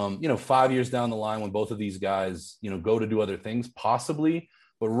 5 years down the line when both of these guys, go to do other things, possibly.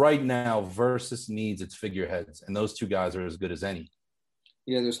 But right now, Versus needs its figureheads, and those two guys are as good as any.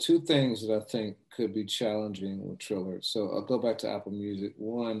 Yeah, there's two things that I think could be challenging with Triller. So I'll go back to Apple Music.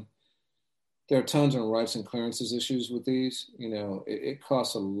 One, there are tons of rights and clearances issues with these. It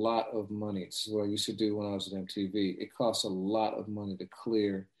costs a lot of money. This is what I used to do when I was at MTV. It costs a lot of money to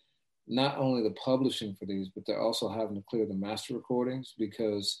clear not only the publishing for these, but they're also having to clear the master recordings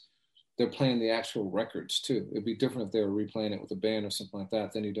because they're playing the actual records too. It'd be different if they were replaying it with a band or something like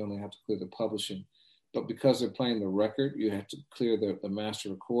that. Then you'd only have to clear the publishing. But because they're playing the record, you have to clear the master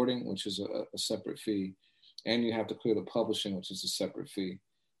recording, which is a separate fee. And you have to clear the publishing, which is a separate fee.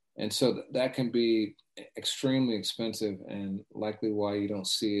 And so that can be extremely expensive, and likely why you don't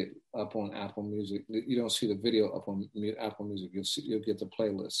see it up on Apple Music. You don't see the video up on Apple Music. You'll get the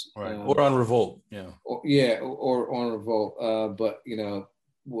playlist, right? Or on Revolt, or on Revolt. But I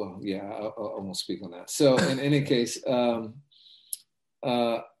won't speak on that. So in any case, I'm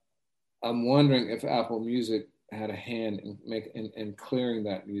wondering if Apple Music had a hand in clearing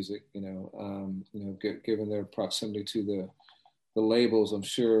that music. Given their proximity to the labels, I'm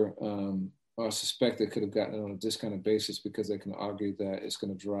sure, or I suspect they could have gotten it on a discounted basis because they can argue that it's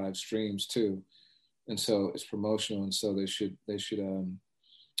going to drive streams too, and so it's promotional, and so they should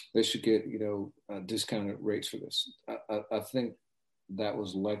get discounted rates for this. I think that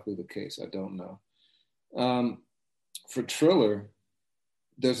was likely the case. I don't know. For Triller,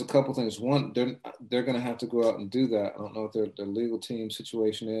 there's a couple things. One, they're going to have to go out and do that. I don't know what their legal team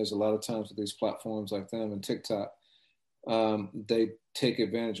situation is. A lot of times with these platforms like them and TikTok, they take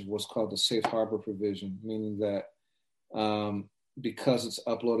advantage of what's called the safe harbor provision, meaning that because it's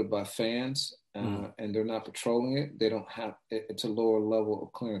uploaded by fans and they're not patrolling it, they don't have it's a lower level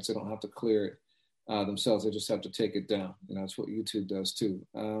of clearance. They don't have to clear it themselves. They just have to take it down. That's what YouTube does too.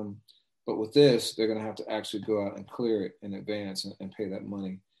 But with this, they're going to have to actually go out and clear it in advance and pay that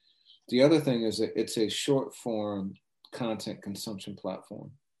money. The other thing is that it's a short form content consumption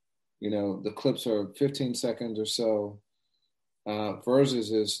platform. The clips are 15 seconds or so.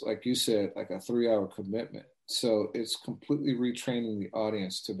 Versus is, like you said, like a 3-hour commitment. So it's completely retraining the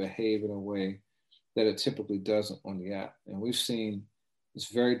audience to behave in a way that it typically doesn't on the app. And we've seen it's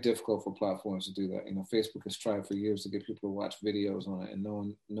very difficult for platforms to do that. Facebook has tried for years to get people to watch videos on it, and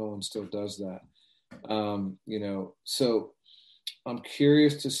no one still does that. So I'm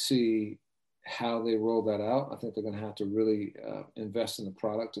curious to see how they roll that out. I think they're going to have to really invest in the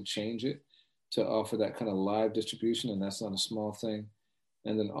product to change it, to offer that kind of live distribution, and that's not a small thing.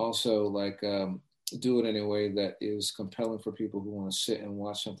 And then also do it in a way that is compelling for people who want to sit and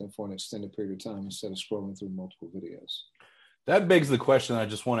watch something for an extended period of time instead of scrolling through multiple videos. That begs the question I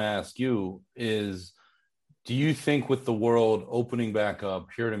just want to ask you is, do you think with the world opening back up,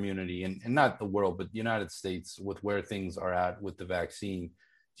 herd immunity, and not the world, but the United States, with where things are at with the vaccine,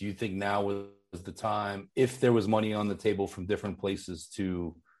 do you think now was the time, if there was money on the table from different places,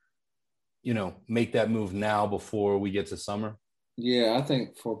 to, make that move now before we get to summer? Yeah, I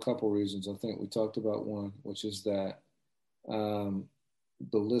think for a couple of reasons. I think we talked about one, which is that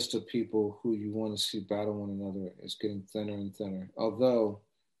the list of people who you want to see battle one another is getting thinner and thinner. Although,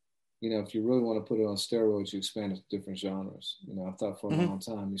 if you really want to put it on steroids, you expand it to different genres. I thought for a long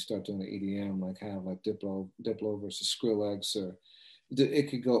time you start doing the EDM, have Diplo versus Skrillex, or it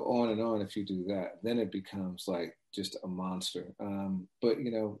could go on and on if you do that. Then it becomes like just a monster. But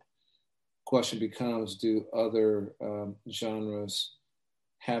question becomes, do other genres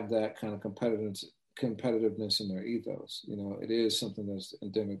have that kind of competitiveness in their ethos? It is something that's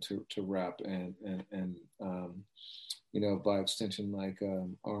endemic to rap and by extension, like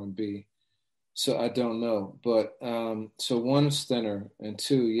R&B. So I don't know, but so one is thinner, and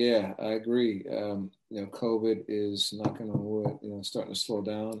two, yeah, I agree. COVID is, knocking on wood, starting to slow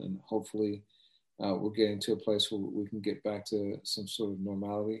down, and hopefully we're getting to a place where we can get back to some sort of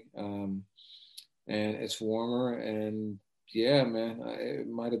normality. And it's warmer, and yeah, man, it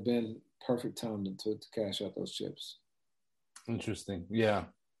might have been perfect time to cash out those chips. Interesting. Yeah.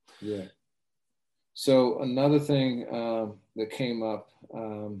 Yeah. So another thing that came up,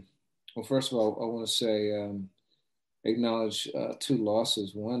 well, first of all, I want to say, acknowledge two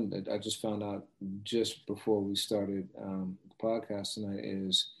losses. One that I just found out just before we started the podcast tonight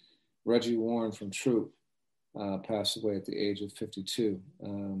is Reggie Warren from Troop passed away at the age of 52.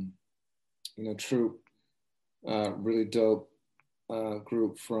 Troop, really dope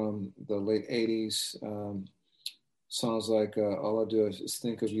group from the late 80s. Songs like All I Do Is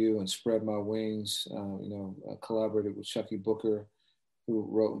Think of You and Spread My Wings. Collaborated with Chucky Booker, who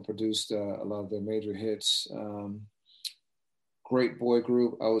wrote and produced a lot of their major hits. Great boy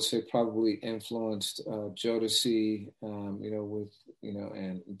group. I would say probably influenced Jodeci, with,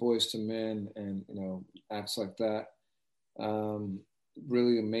 and Boyz II Men and, acts like that.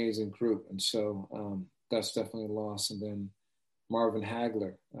 Really amazing group. And so that's definitely a loss. And then Marvin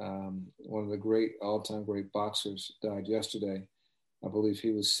Hagler, one of the all-time great boxers, died yesterday. I believe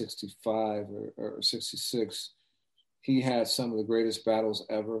he was 65 or 66. He had some of the greatest battles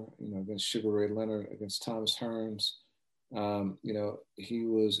ever, against Sugar Ray Leonard, against Thomas Hearns. He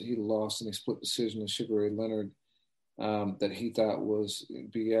lost in a split decision to Sugar Ray Leonard that he thought was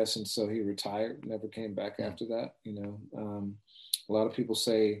BS, and so he retired, never came back after that. A lot of people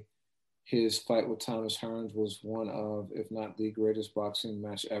say his fight with Thomas Hearns was one of, if not the greatest boxing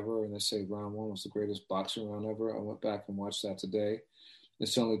match ever. And they say round one was the greatest boxing round ever. I went back and watched that today.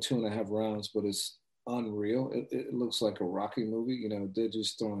 It's only 2.5 rounds, but it's unreal. It looks like a Rocky movie. They're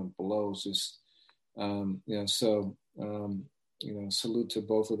just throwing blows. Just, salute to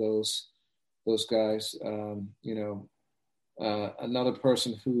both of those guys. Another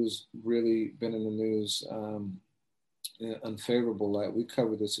person who's really been in the news, in unfavorable light, we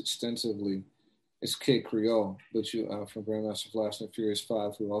covered this extensively, is Kid Creole, but from Grandmaster Flash and Furious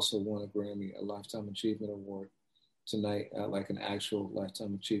 5, who also won a Grammy, a Lifetime Achievement Award tonight, like an actual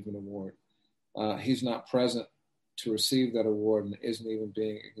Lifetime Achievement Award. He's not present to receive that award and isn't even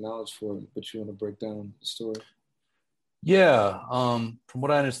being acknowledged for it, but you want to break down the story? Yeah. From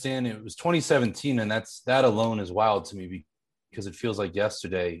what I understand, it was 2017, and that alone is wild to me because it feels like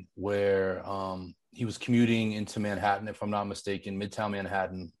yesterday, where he was commuting into Manhattan, if I'm not mistaken, Midtown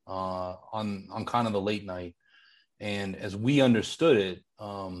Manhattan, on kind of the late night. And as we understood it,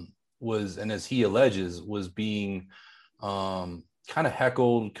 and as he alleges, was being kind of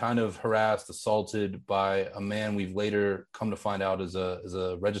heckled, kind of harassed, assaulted by a man we've later come to find out is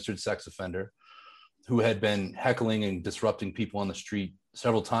a registered sex offender, who had been heckling and disrupting people on the street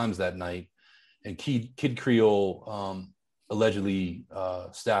several times that night. And Kid Creole allegedly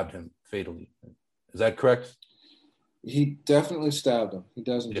stabbed him fatally. Is that correct? He definitely stabbed him. He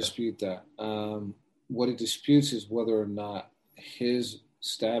doesn't dispute that. What he disputes is whether or not his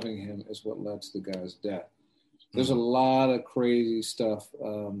stabbing him is what led to the guy's death. There's a lot of crazy stuff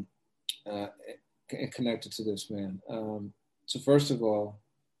connected to this man. So first of all,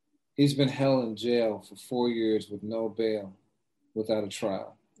 he's been held in jail for 4 years with no bail, without a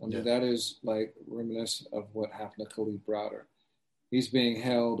trial. I mean, that is like reminiscent of what happened to Khalid Browder. He's being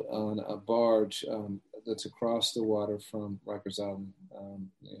held on a barge that's across the water from Rikers Island,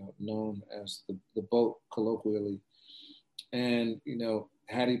 known as the boat colloquially. And,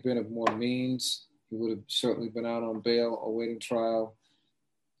 had he been of more means, he would have certainly been out on bail awaiting trial.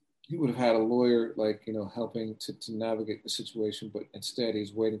 He would have had a lawyer, helping to navigate the situation. But instead,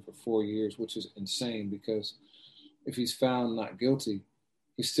 he's waiting for 4 years, which is insane, because if he's found not guilty,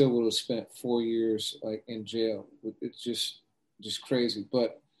 he still would have spent 4 years in jail. It's just crazy.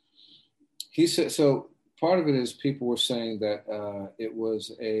 But he said, so part of it is people were saying that it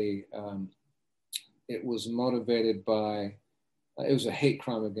was motivated by, it was a hate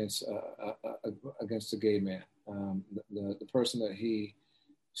crime against a gay man. The person that he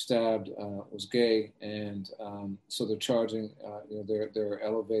stabbed was gay, and so they're charging, they're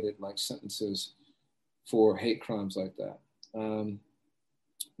elevated sentences for hate crimes like that.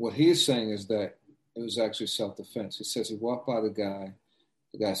 What he's saying is that it was actually self-defense. He says he walked by the guy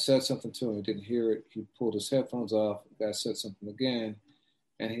said something to him, he didn't hear it, he pulled his headphones off, the guy said something again,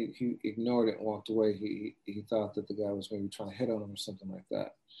 and he ignored it and walked away. He thought that the guy was maybe trying to hit on him or something like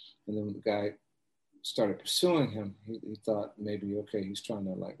that. And then when the guy started pursuing him, he thought maybe, okay, he's trying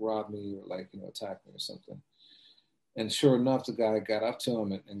to rob me or attack me or something. And sure enough, the guy got up to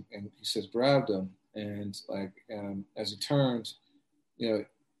him and he says, grabbed him. And as he turned,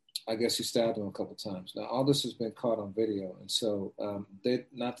 I guess he stabbed him a couple of times. Now, all this has been caught on video. And so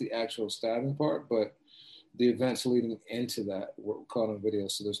not the actual stabbing part, but the events leading into that were caught on video.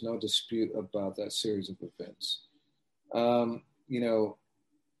 So there's no dispute about that series of events.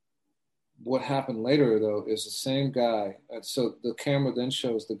 What happened later, though, is the same guy. So the camera then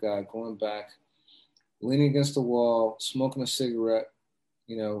shows the guy going back, leaning against the wall, smoking a cigarette,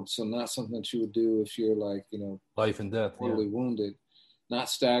 so not something that you would do if you're life and death, mortally wounded, not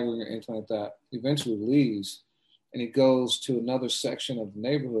staggering or anything like that. He eventually leaves and he goes to another section of the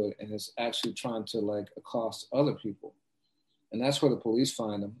neighborhood and is actually trying to accost other people. And that's where the police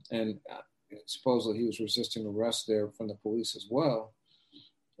find him. And supposedly he was resisting arrest there from the police as well.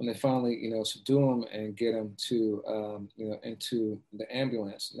 And they finally, subdue him and get him to, into the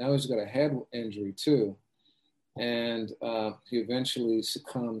ambulance. Now he's got a head injury too. And he eventually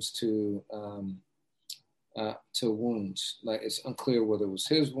succumbs to wounds. It's unclear whether it was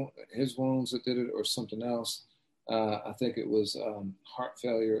his wounds that did it or something else. I think it was heart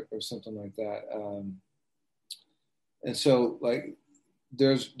failure or something like that. And so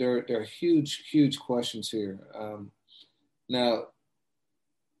there are huge questions here. Now,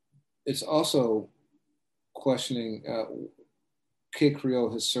 it's also questioning Kid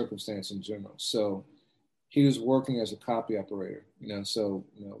Creole, his circumstance in general. So he was working as a copy operator,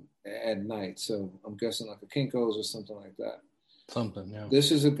 at night. So I'm guessing a Kinko's or something like that. Something, yeah.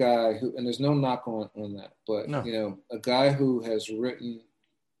 This is a guy who, and there's no knock on that, but, no. A guy who has written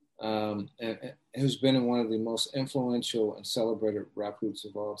and who's been in one of the most influential and celebrated rap groups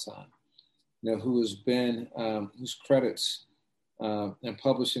of all time, who has been, whose credits and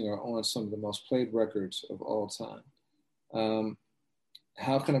publishing are on some of the most played records of all time.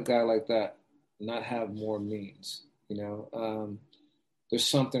 How can a guy like that not have more means? There's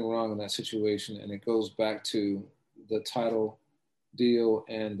something wrong in that situation, and it goes back to the title deal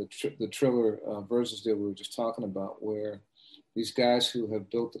and the Triller versus deal we were just talking about, where these guys who have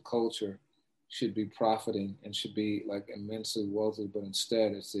built the culture should be profiting and should be immensely wealthy, but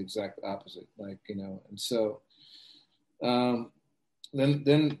instead it's the exact opposite. And so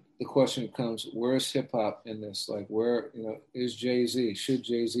then the question comes, where is hip hop in this? Where, is Jay-Z? Should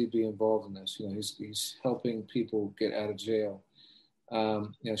Jay-Z be involved in this? He's helping people get out of jail.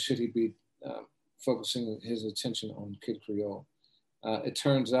 Should he be focusing his attention on Kid Creole? It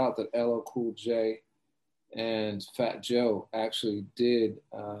turns out that LL Cool J and Fat Joe actually did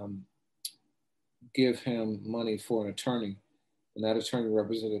give him money for an attorney, and that attorney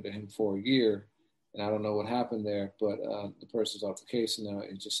represented him for a year. And I don't know what happened there, but the person's off the case, and now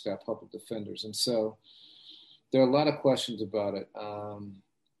it just got public defenders. And so there are a lot of questions about it.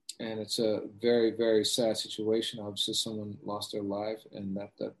 And it's a very, very sad situation. Obviously, someone lost their life, and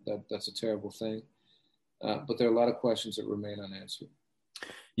that's a terrible thing. But there are a lot of questions that remain unanswered.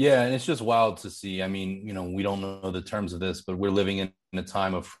 Yeah, and it's just wild to see. I mean, we don't know the terms of this, but we're living in a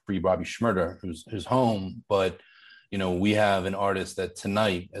time of free Bobby Shmurda, who's home. But, we have an artist that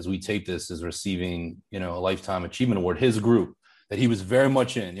tonight, as we tape this, is receiving, a Lifetime Achievement Award, his group that he was very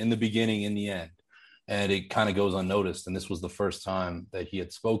much in the beginning, in the end. And it kind of goes unnoticed. And this was the first time that he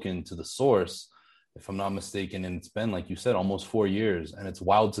had spoken to The Source, if I'm not mistaken. And it's been, like you said, almost 4 years. And it's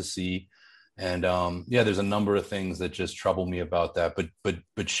wild to see. And there's a number of things that just trouble me about that.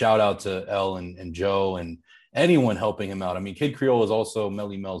 But shout out to Elle and Joe and anyone helping him out. I mean, Kid Creole is also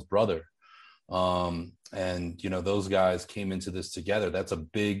Melly Mel's brother. And, you know, those guys came into this together. That's a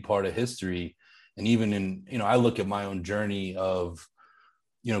big part of history. And even in, you know, I look at my own journey of,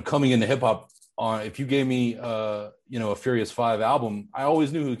 you know, coming into hip hop. If you gave me, you know, a Furious Five album, I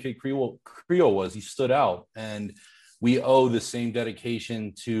always knew who Kid Creole was. He stood out, and we owe the same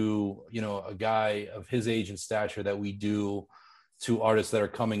dedication to, you know, a guy of his age and stature that we do to artists that are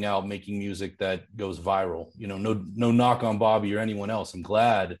coming out making music that goes viral. You know, no knock on Bobby or anyone else. I'm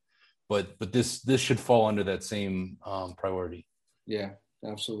glad, but this should fall under that same priority. Yeah,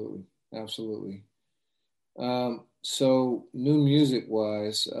 absolutely, absolutely. So new music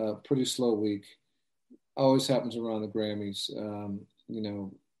wise, pretty slow week. Always happens around the Grammys. You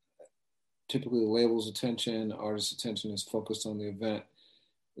know, typically the label's attention, artist's attention is focused on the event.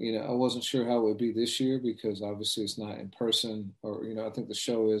 You know, I wasn't sure how it would be this year because obviously it's not in person, or, you know, I think the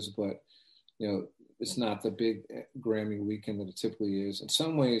show is, but, you know, it's not the big Grammy weekend that it typically is. In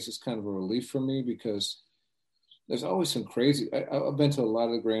some ways, it's kind of a relief for me because there's always some crazy. I've been to a lot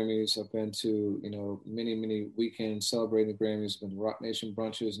of the Grammys. I've been to, you know, many weekends celebrating the Grammys. I've been to Rock Nation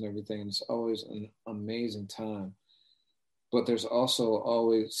brunches and everything, and it's always an amazing time. But there's also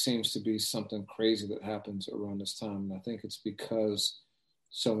always seems to be something crazy that happens around this time, and I think it's because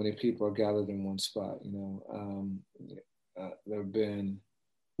so many people are gathered in one spot. You know, there have been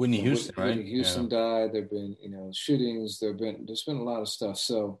Whitney Houston, right? Whitney Houston died. There've been, you know, shootings. There's been a lot of stuff.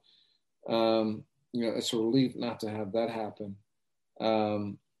 So, you know, it's a relief not to have that happen.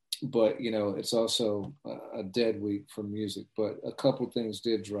 But, you know, it's also a dead week for music. But a couple things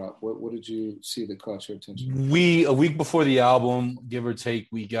did drop. What did you see that caught your attention? A week before the album, give or take,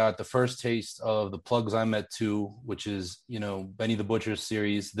 we got the first taste of The Plugs I Met 2, which is, you know, Benny the Butcher's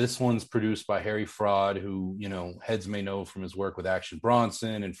series. This one's produced by Harry Fraud, who, you know, heads may know from his work with Action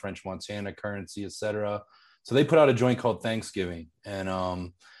Bronson and French Montana, Currency, etc. So they put out a joint called Thanksgiving, and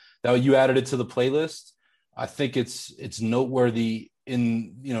that you added it to the playlist. I think it's noteworthy.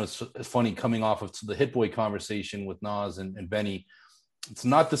 In, you know, it's funny coming off of the Hit Boy conversation with Nas and Benny. It's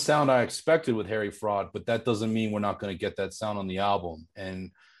not the sound I expected with Harry Fraud, but that doesn't mean we're not going to get that sound on the album. And,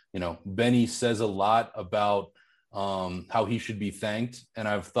 you know, Benny says a lot about how he should be thanked. And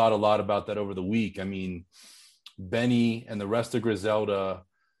I've thought a lot about that over the week. I mean, Benny and the rest of Griselda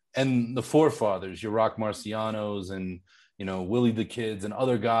and the forefathers, your Rock Marcianos and, you know, Willie the Kids and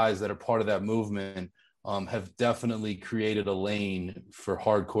other guys that are part of that movement, have definitely created a lane for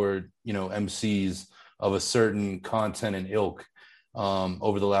hardcore, you know, MCs of a certain content and ilk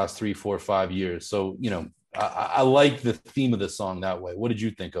over the last 3, 4, 5 years. So, you know, I like the theme of the song that way. What did you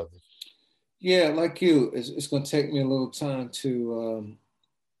think of it? Yeah, like you, it's going to take me a little time to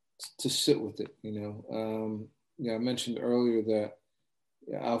sit with it. You know, yeah, I mentioned earlier that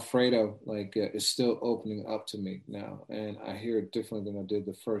Alfredo is still opening up to me now, and I hear it differently than I did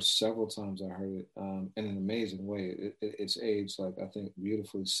the first several times I heard it, in an amazing way. It's aged, like, I think,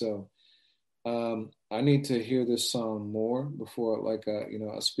 beautifully. So I need to hear this song more before, you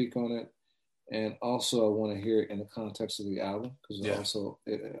know, I speak on it, and also I want to hear it in the context of the album because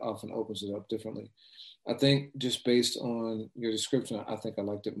it often opens it up differently. I think just based on your description, I think I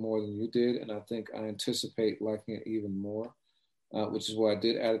liked it more than you did, and I think I anticipate liking it even more. Which is why I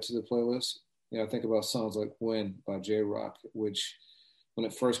did add it to the playlist. You know, I think about songs like When by J-Rock, which when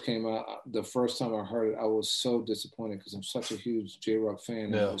it first came out, the first time I heard it, I was so disappointed because I'm such a huge J-Rock fan.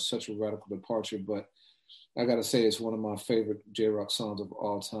 And it was such a radical departure, but I got to say it's one of my favorite J-Rock songs of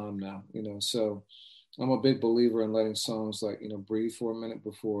all time now, you know. So I'm a big believer in letting songs like, you know, breathe for a minute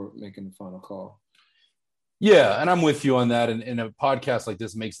before making the final call. Yeah, and I'm with you on that. And a podcast like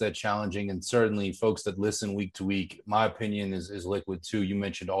this makes that challenging. And certainly folks that listen week to week, my opinion is Liquid too. You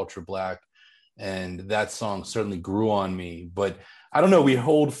mentioned Ultra Black, and that song certainly grew on me. But I don't know, we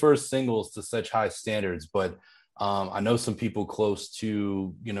hold first singles to such high standards, but I know some people close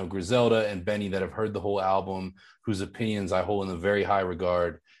to, you know, Griselda and Benny that have heard the whole album, whose opinions I hold in a very high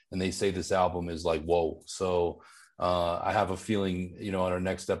regard. And they say this album is like, whoa. So I have a feeling, you know, on our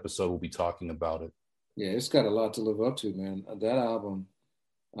next episode, we'll be talking about it. Yeah, it's got a lot to live up to, man. That album,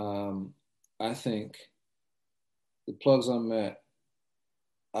 I think The Plugs I Met,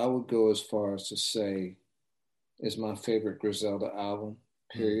 I would go as far as to say is my favorite Griselda album,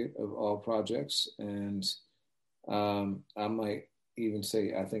 period, of all projects. And I might even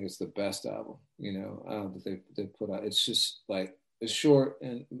say I think it's the best album, you know, that they put out. It's just like, it's short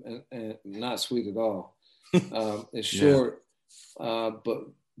and not sweet at all. It's short,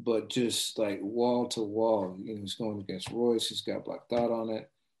 but just like wall to wall, you know, he's going against Royce. He's got Black Thought on it.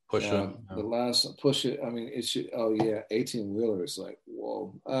 Pusha. The last Push It. I mean, it should. Oh yeah, 18 Wheeler is like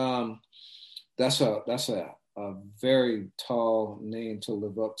whoa. That's a a very tall name to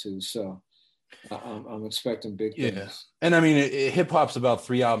live up to. So I'm expecting big things. Yeah. And I mean, hip hop's about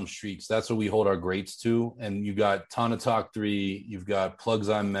 3 album streaks. That's what we hold our greats to. And you got Tana Talk 3, you've got Plugs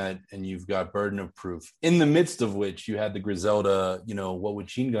I Met, and you've got Burden of Proof. In the midst of which you had the Griselda, What Would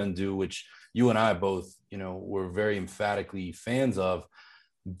Sheen Gun Do, which you and I both, were very emphatically fans of.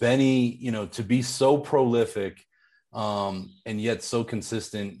 Benny, to be so prolific and yet so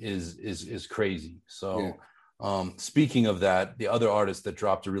consistent is crazy. So yeah. Speaking of that, the other artist that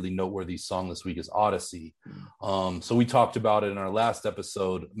dropped a really noteworthy song this week is Odyssey. So we talked about it in our last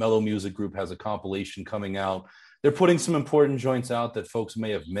episode. Mellow Music Group has a compilation coming out. They're putting some important joints out that folks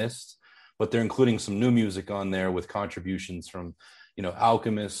may have missed, but they're including some new music on there with contributions from,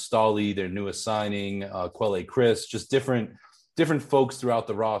 Alchemist, Stolly, their newest signing, Quelle Chris, just different folks throughout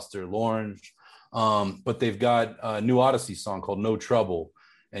the roster, L'Orange. But they've got a new Odyssey song called No Trouble.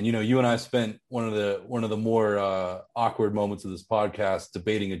 And, you and I spent one of the more awkward moments of this podcast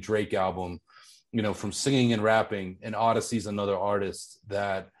debating a Drake album, from singing and rapping. And Odyssey's another artist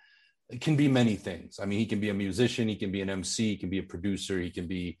that can be many things. I mean, he can be a musician, he can be an MC, he can be a producer, he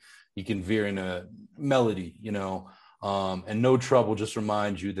can veer in a melody, and No Trouble just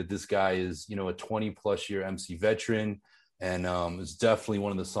reminds you that this guy is, a 20+ year MC veteran. And it's definitely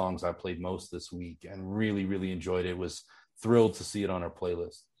one of the songs I played most this week and really, really enjoyed it. Was thrilled to see it on our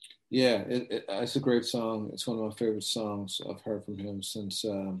playlist. Yeah, it's a great song. It's one of my favorite songs I've heard from him since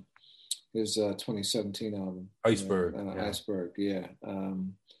his 2017 album. Iceberg. Yeah. Iceberg, yeah.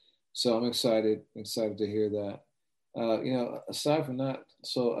 So I'm excited to hear that. Aside from that,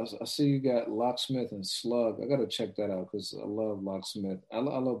 so I see you got Locksmith and Slug. I got to check that out because I love Locksmith. I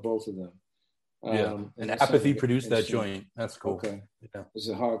love both of them. And Apathy produced that joint. That's cool. Okay. Yeah. Is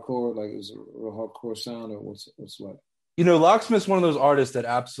it hardcore? Like, is it a real hardcore sound, or what's what? Locksmith's one of those artists that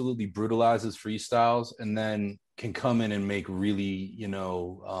absolutely brutalizes freestyles and then can come in and make really,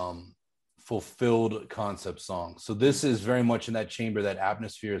 fulfilled concept songs. So this is very much in that chamber that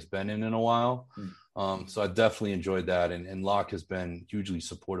Atmosphere has been in a while. So I definitely enjoyed that. And Locke has been hugely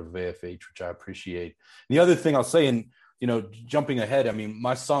supportive of AFH, which I appreciate. The other thing I'll say, and jumping ahead, I mean,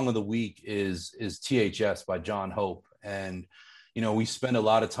 my song of the week is THS by John Hope. And, we spend a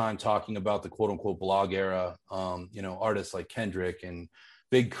lot of time talking about the quote unquote blog era, artists like Kendrick and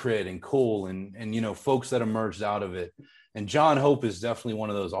Big Crit and Cole and folks that emerged out of it. And John Hope is definitely one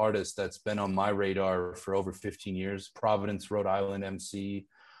of those artists that's been on my radar for over 15 years, Providence, Rhode Island MC,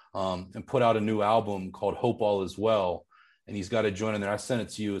 and put out a new album called Hope All Is Well. And he's got a joint in there. I sent it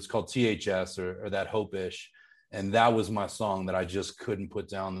to you. It's called THS or that Hope-ish. And that was my song that I just couldn't put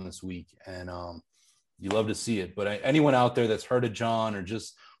down this week. And you love to see it. But anyone out there that's heard of John or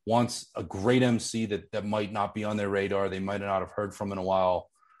just wants a great MC that might not be on their radar, they might not have heard from in a while,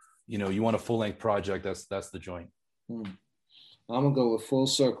 you want a full-length project, that's the joint. I'm going to go with Full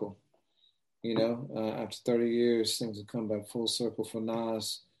Circle. After 30 years, things have come back full circle for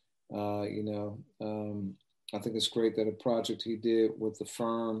Nas. I think it's great that a project he did with The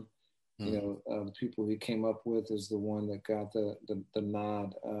Firm, the people he came up with is the one that got the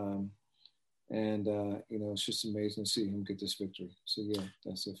nod. It's just amazing to see him get this victory. So yeah,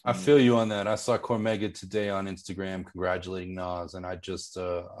 that's it. I feel you on that. I saw Cormega today on Instagram congratulating Nas, and I just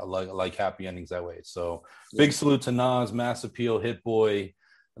I like happy endings that way. So big salute to Nas, Mass Appeal, Hit Boy,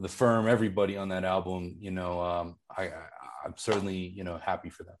 The Firm, everybody on that album. I'm certainly happy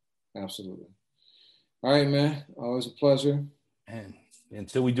for them. Absolutely. All right, man. Always a pleasure. And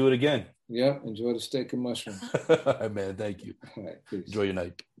until we do it again. Yep. Enjoy the steak and mushroom. Man, thank you. All right. Peace. Enjoy your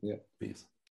night. Yeah. Peace.